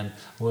 Then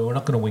we're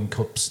not going to win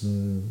cups,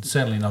 and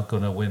certainly not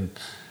going to win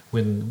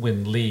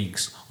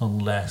leagues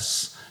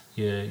unless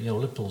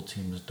Liverpool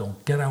teams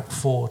don't get out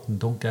fought and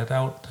don't get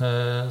out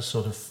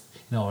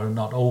are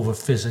not over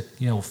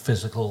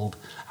physical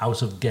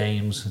out of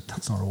games.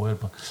 That's not a word,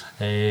 but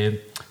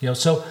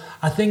So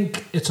I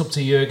think it's up to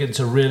Jürgen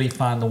to really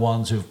find the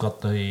ones who've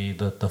got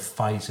the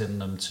fight in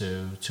them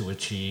to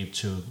achieve,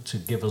 to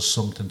give us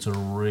something to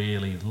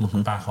really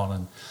look back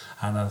on.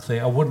 And I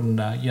think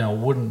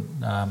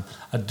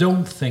I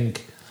don't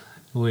think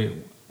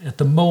we, at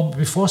the moment,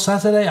 before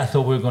Saturday, I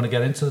thought we were going to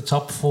get into the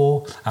top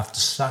 4. After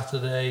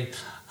Saturday,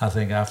 I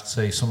think I have to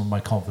say some of my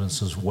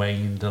confidence has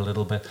waned a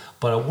little bit.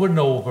 But I wouldn't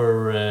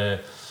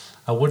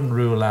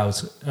rule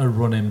out a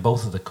run in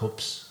both of the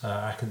cups.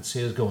 I can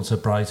see us going to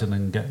Brighton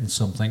and getting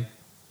something.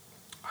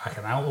 I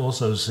can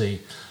also see,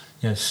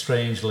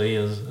 strangely,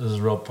 as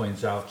Rob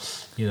points out,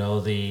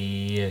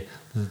 the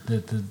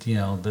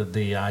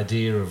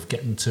idea of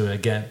getting to a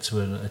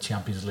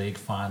Champions League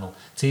final.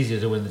 It's easier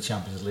to win the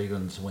Champions League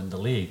than to win the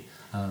league,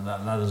 and that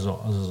has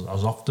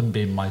often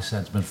been my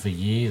sentiment for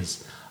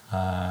years,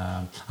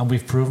 and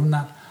we've proven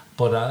that.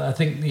 But I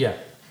think,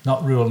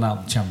 not ruling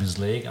out the Champions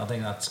League. I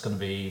think that's going to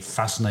be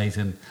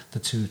fascinating, the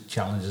 2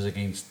 challenges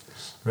against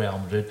Real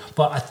Madrid.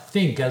 But I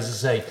think, as I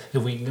say,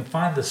 if we can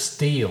find the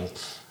steel,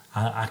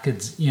 I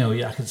could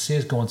see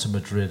us going to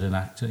Madrid and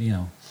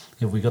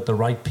if we got the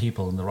right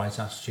people and the right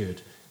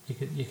attitude,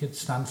 you could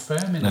stand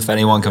firm. And if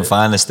anyone can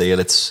find the steel,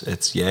 it's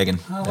Jürgen.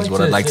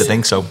 I'd like to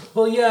think so.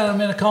 Well, yeah, I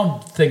mean, I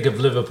can't think of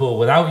Liverpool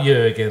without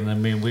Jürgen. I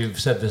mean, we've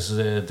said this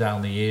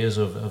down the years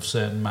of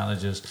certain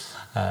managers.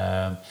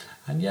 For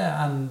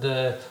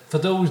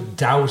those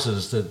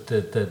doubters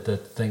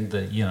that think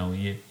that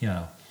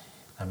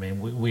I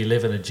mean, we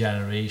live in a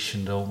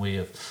generation, don't we,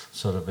 of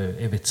sort of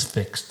if it's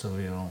fixed,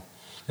 or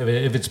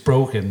if it's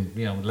broken,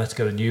 let's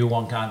get a new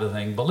one kind of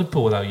thing. But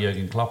Liverpool without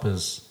Jurgen Klopp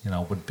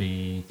would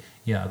be,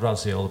 I'd rather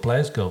see all the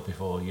players go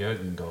before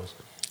Jurgen goes.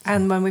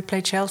 And when we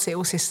played Chelsea, it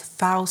was his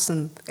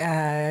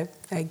 1,000th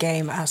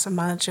game as a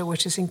manager,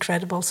 which is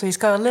incredible. So he's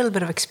got a little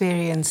bit of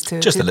experience to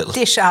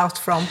dish out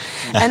from.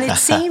 And it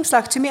seems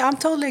like, to me, I'm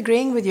totally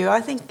agreeing with you.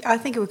 I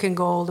think we can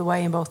go all the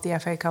way in both the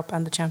FA Cup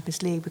and the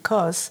Champions League,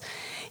 because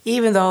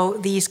even though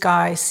these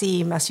guys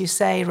seem, as you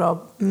say,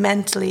 Rob,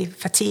 mentally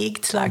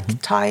fatigued,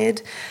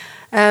 tired,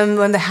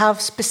 when they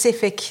have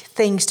specific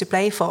things to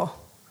play for,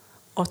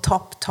 or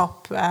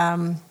top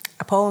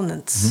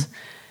opponents,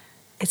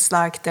 it's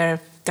like their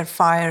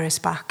fire is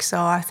back. So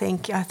I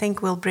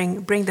think we'll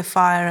bring the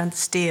fire and the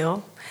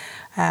steel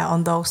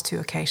on those two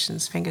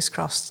occasions. Fingers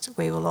crossed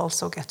we will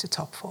also get to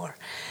top 4.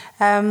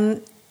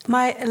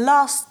 My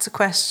last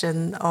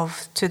question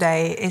of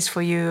today is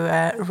for you,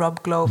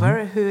 Rob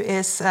Glover, who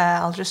is,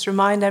 I'll just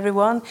remind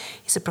everyone,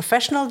 he's a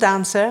professional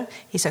dancer,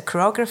 he's a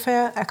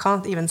choreographer, I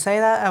can't even say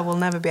that, I will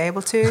never be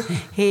able to.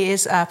 He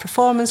is a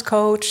performance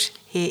coach,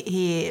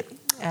 he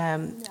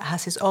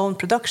has his own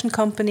production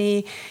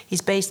company.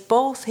 He's based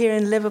both here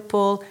in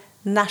Liverpool,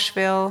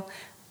 Nashville,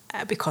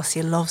 because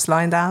he loves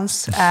line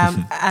dance,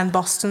 and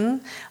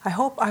Boston. I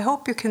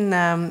hope you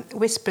can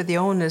whisper the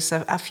owners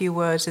a few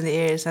words in the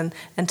ears and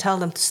tell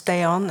them to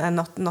stay on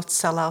and not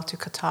sell out to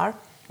Qatar.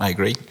 I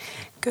agree.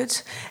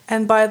 Good.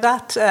 And by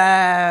that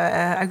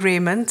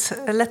agreement,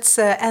 let's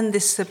end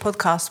this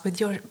podcast with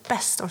your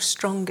best or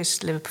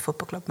strongest Liverpool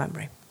Football Club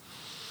memory.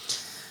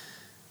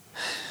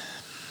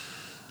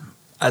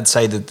 I'd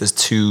say that there's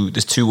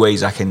two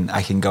ways I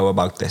can go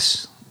about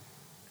this.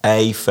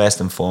 First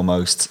and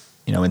foremost,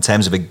 in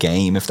terms of a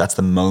game, if that's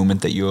the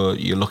moment that you're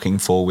looking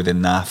for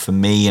within that, for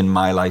me in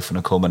my life, and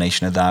a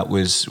culmination of that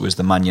was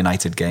the Man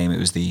United game. It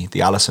was the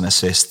Alisson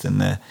assist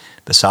and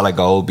the Salah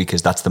goal,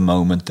 because that's the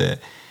moment that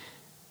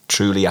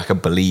truly I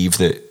could believe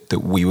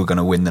that we were going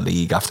to win the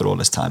league after all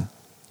this time.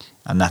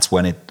 And that's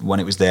when it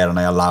was there, and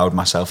I allowed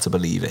myself to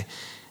believe it.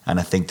 And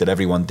I think that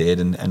everyone did.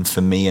 And for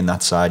me in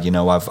that side,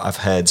 I've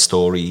heard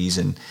stories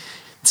and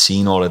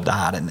seen all of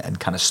that and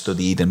kind of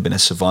studied and been a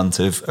savant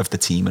of the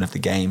team and of the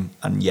game.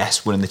 And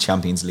yes, winning the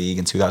Champions League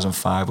in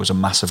 2005 was a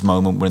massive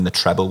moment. Winning the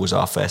treble was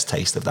our first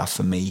taste of that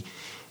for me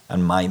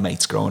and my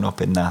mates growing up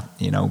in that,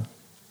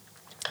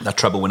 that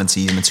treble winning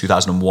season in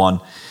 2001,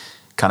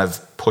 kind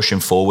of pushing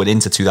forward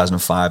into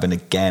 2005. And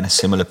again, a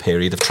similar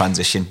period of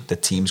transition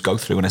that teams go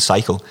through in a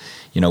cycle.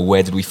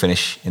 Where did we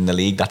finish in the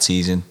league that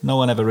season? No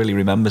one ever really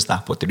remembers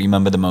that, but they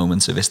remember the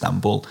moments of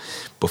Istanbul.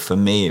 But for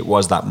me, it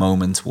was that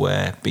moment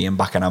where being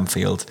back in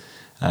Anfield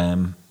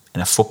in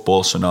a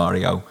football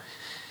scenario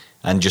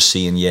and just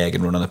seeing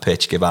Jürgen run on the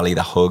pitch, give Ali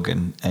the hug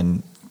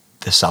and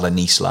the Salah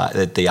knee slide,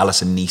 the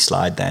Alisson knee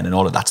slide then and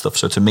all of that stuff.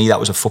 So to me, that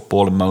was a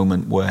footballing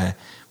moment where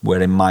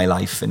in my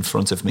life in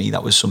front of me,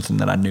 that was something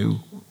that I knew,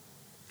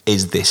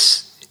 it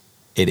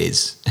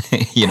is,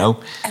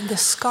 And the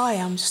sky,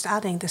 I'm just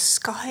adding, the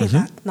sky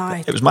that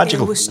night. It was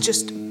magical. It was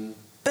just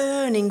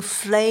burning,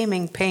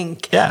 flaming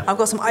pink. Yeah. I've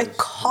got some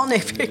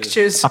iconic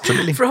pictures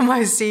from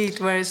my seat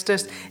where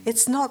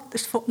it's not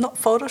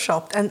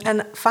photoshopped.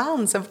 And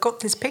fans have got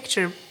this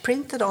picture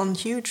printed on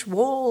huge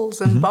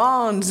walls and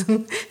barns.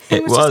 And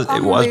it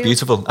was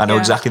beautiful. I know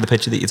exactly the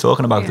picture that you're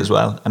talking about as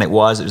well. And it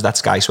was that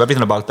sky. So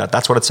everything about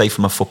that's what I'd say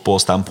from a football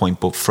standpoint.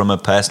 But from a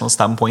personal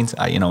standpoint,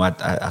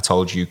 I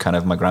told you kind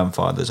of my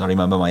grandfather's. I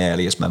remember my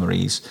earliest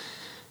memories,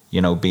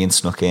 being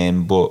snuck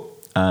in. But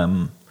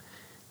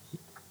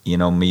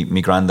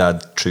my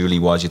granddad truly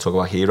was, you talk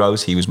about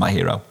heroes, he was my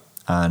hero.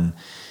 And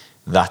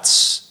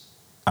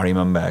I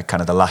remember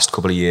kind of the last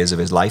couple of years of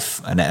his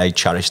life, and I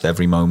cherished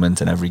every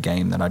moment and every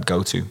game that I'd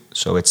go to.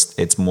 So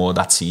it's more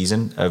that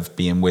season of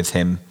being with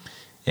him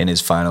in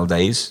his final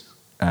days,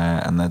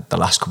 and the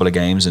last couple of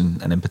games,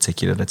 and in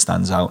particular that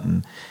stands out.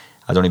 And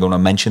I don't even want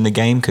to mention the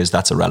game because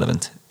that's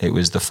irrelevant. It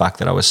was the fact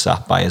that I was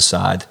sat by his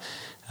side,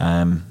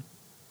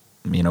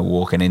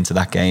 walking into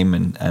that game,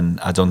 and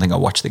I don't think I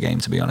watched the game,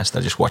 to be honest.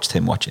 I just watched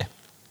him watch it.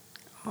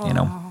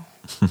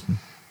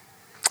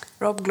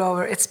 Rob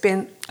Glover, it's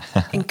been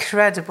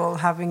incredible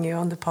having you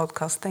on the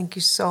podcast. Thank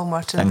you so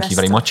much. Thank you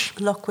very much.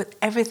 Luck with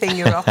everything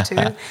you're up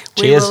to.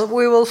 Cheers.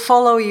 We will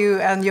follow you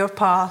and your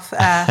path,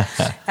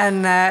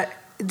 and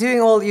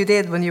doing all you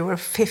did when you were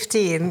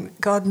 15,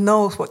 God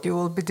knows what you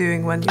will be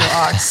doing when you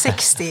are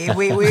 60.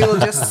 We will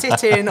just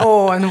sit here in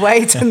awe and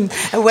wait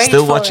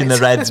Still watching the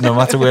Reds, no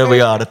matter where we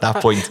are at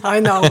that point. I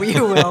know,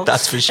 you will.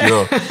 That's for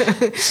sure.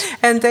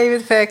 And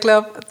David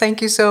Fairclough,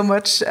 thank you so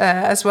much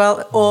as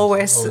well.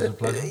 Always a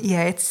pleasure.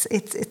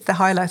 It's the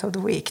highlight of the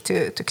week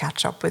to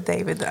catch up with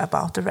David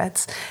about the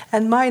Reds.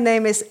 And my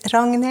name is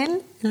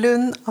Ragnhild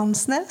Lund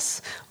Ansnes,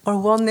 or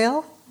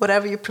 1-0.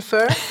 Whatever you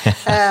prefer.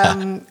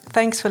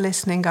 Thanks for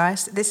listening,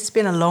 guys. This has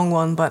been a long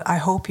one, but I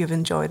hope you've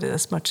enjoyed it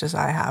as much as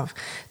I have.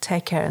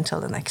 Take care until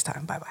the next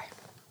time. Bye-bye.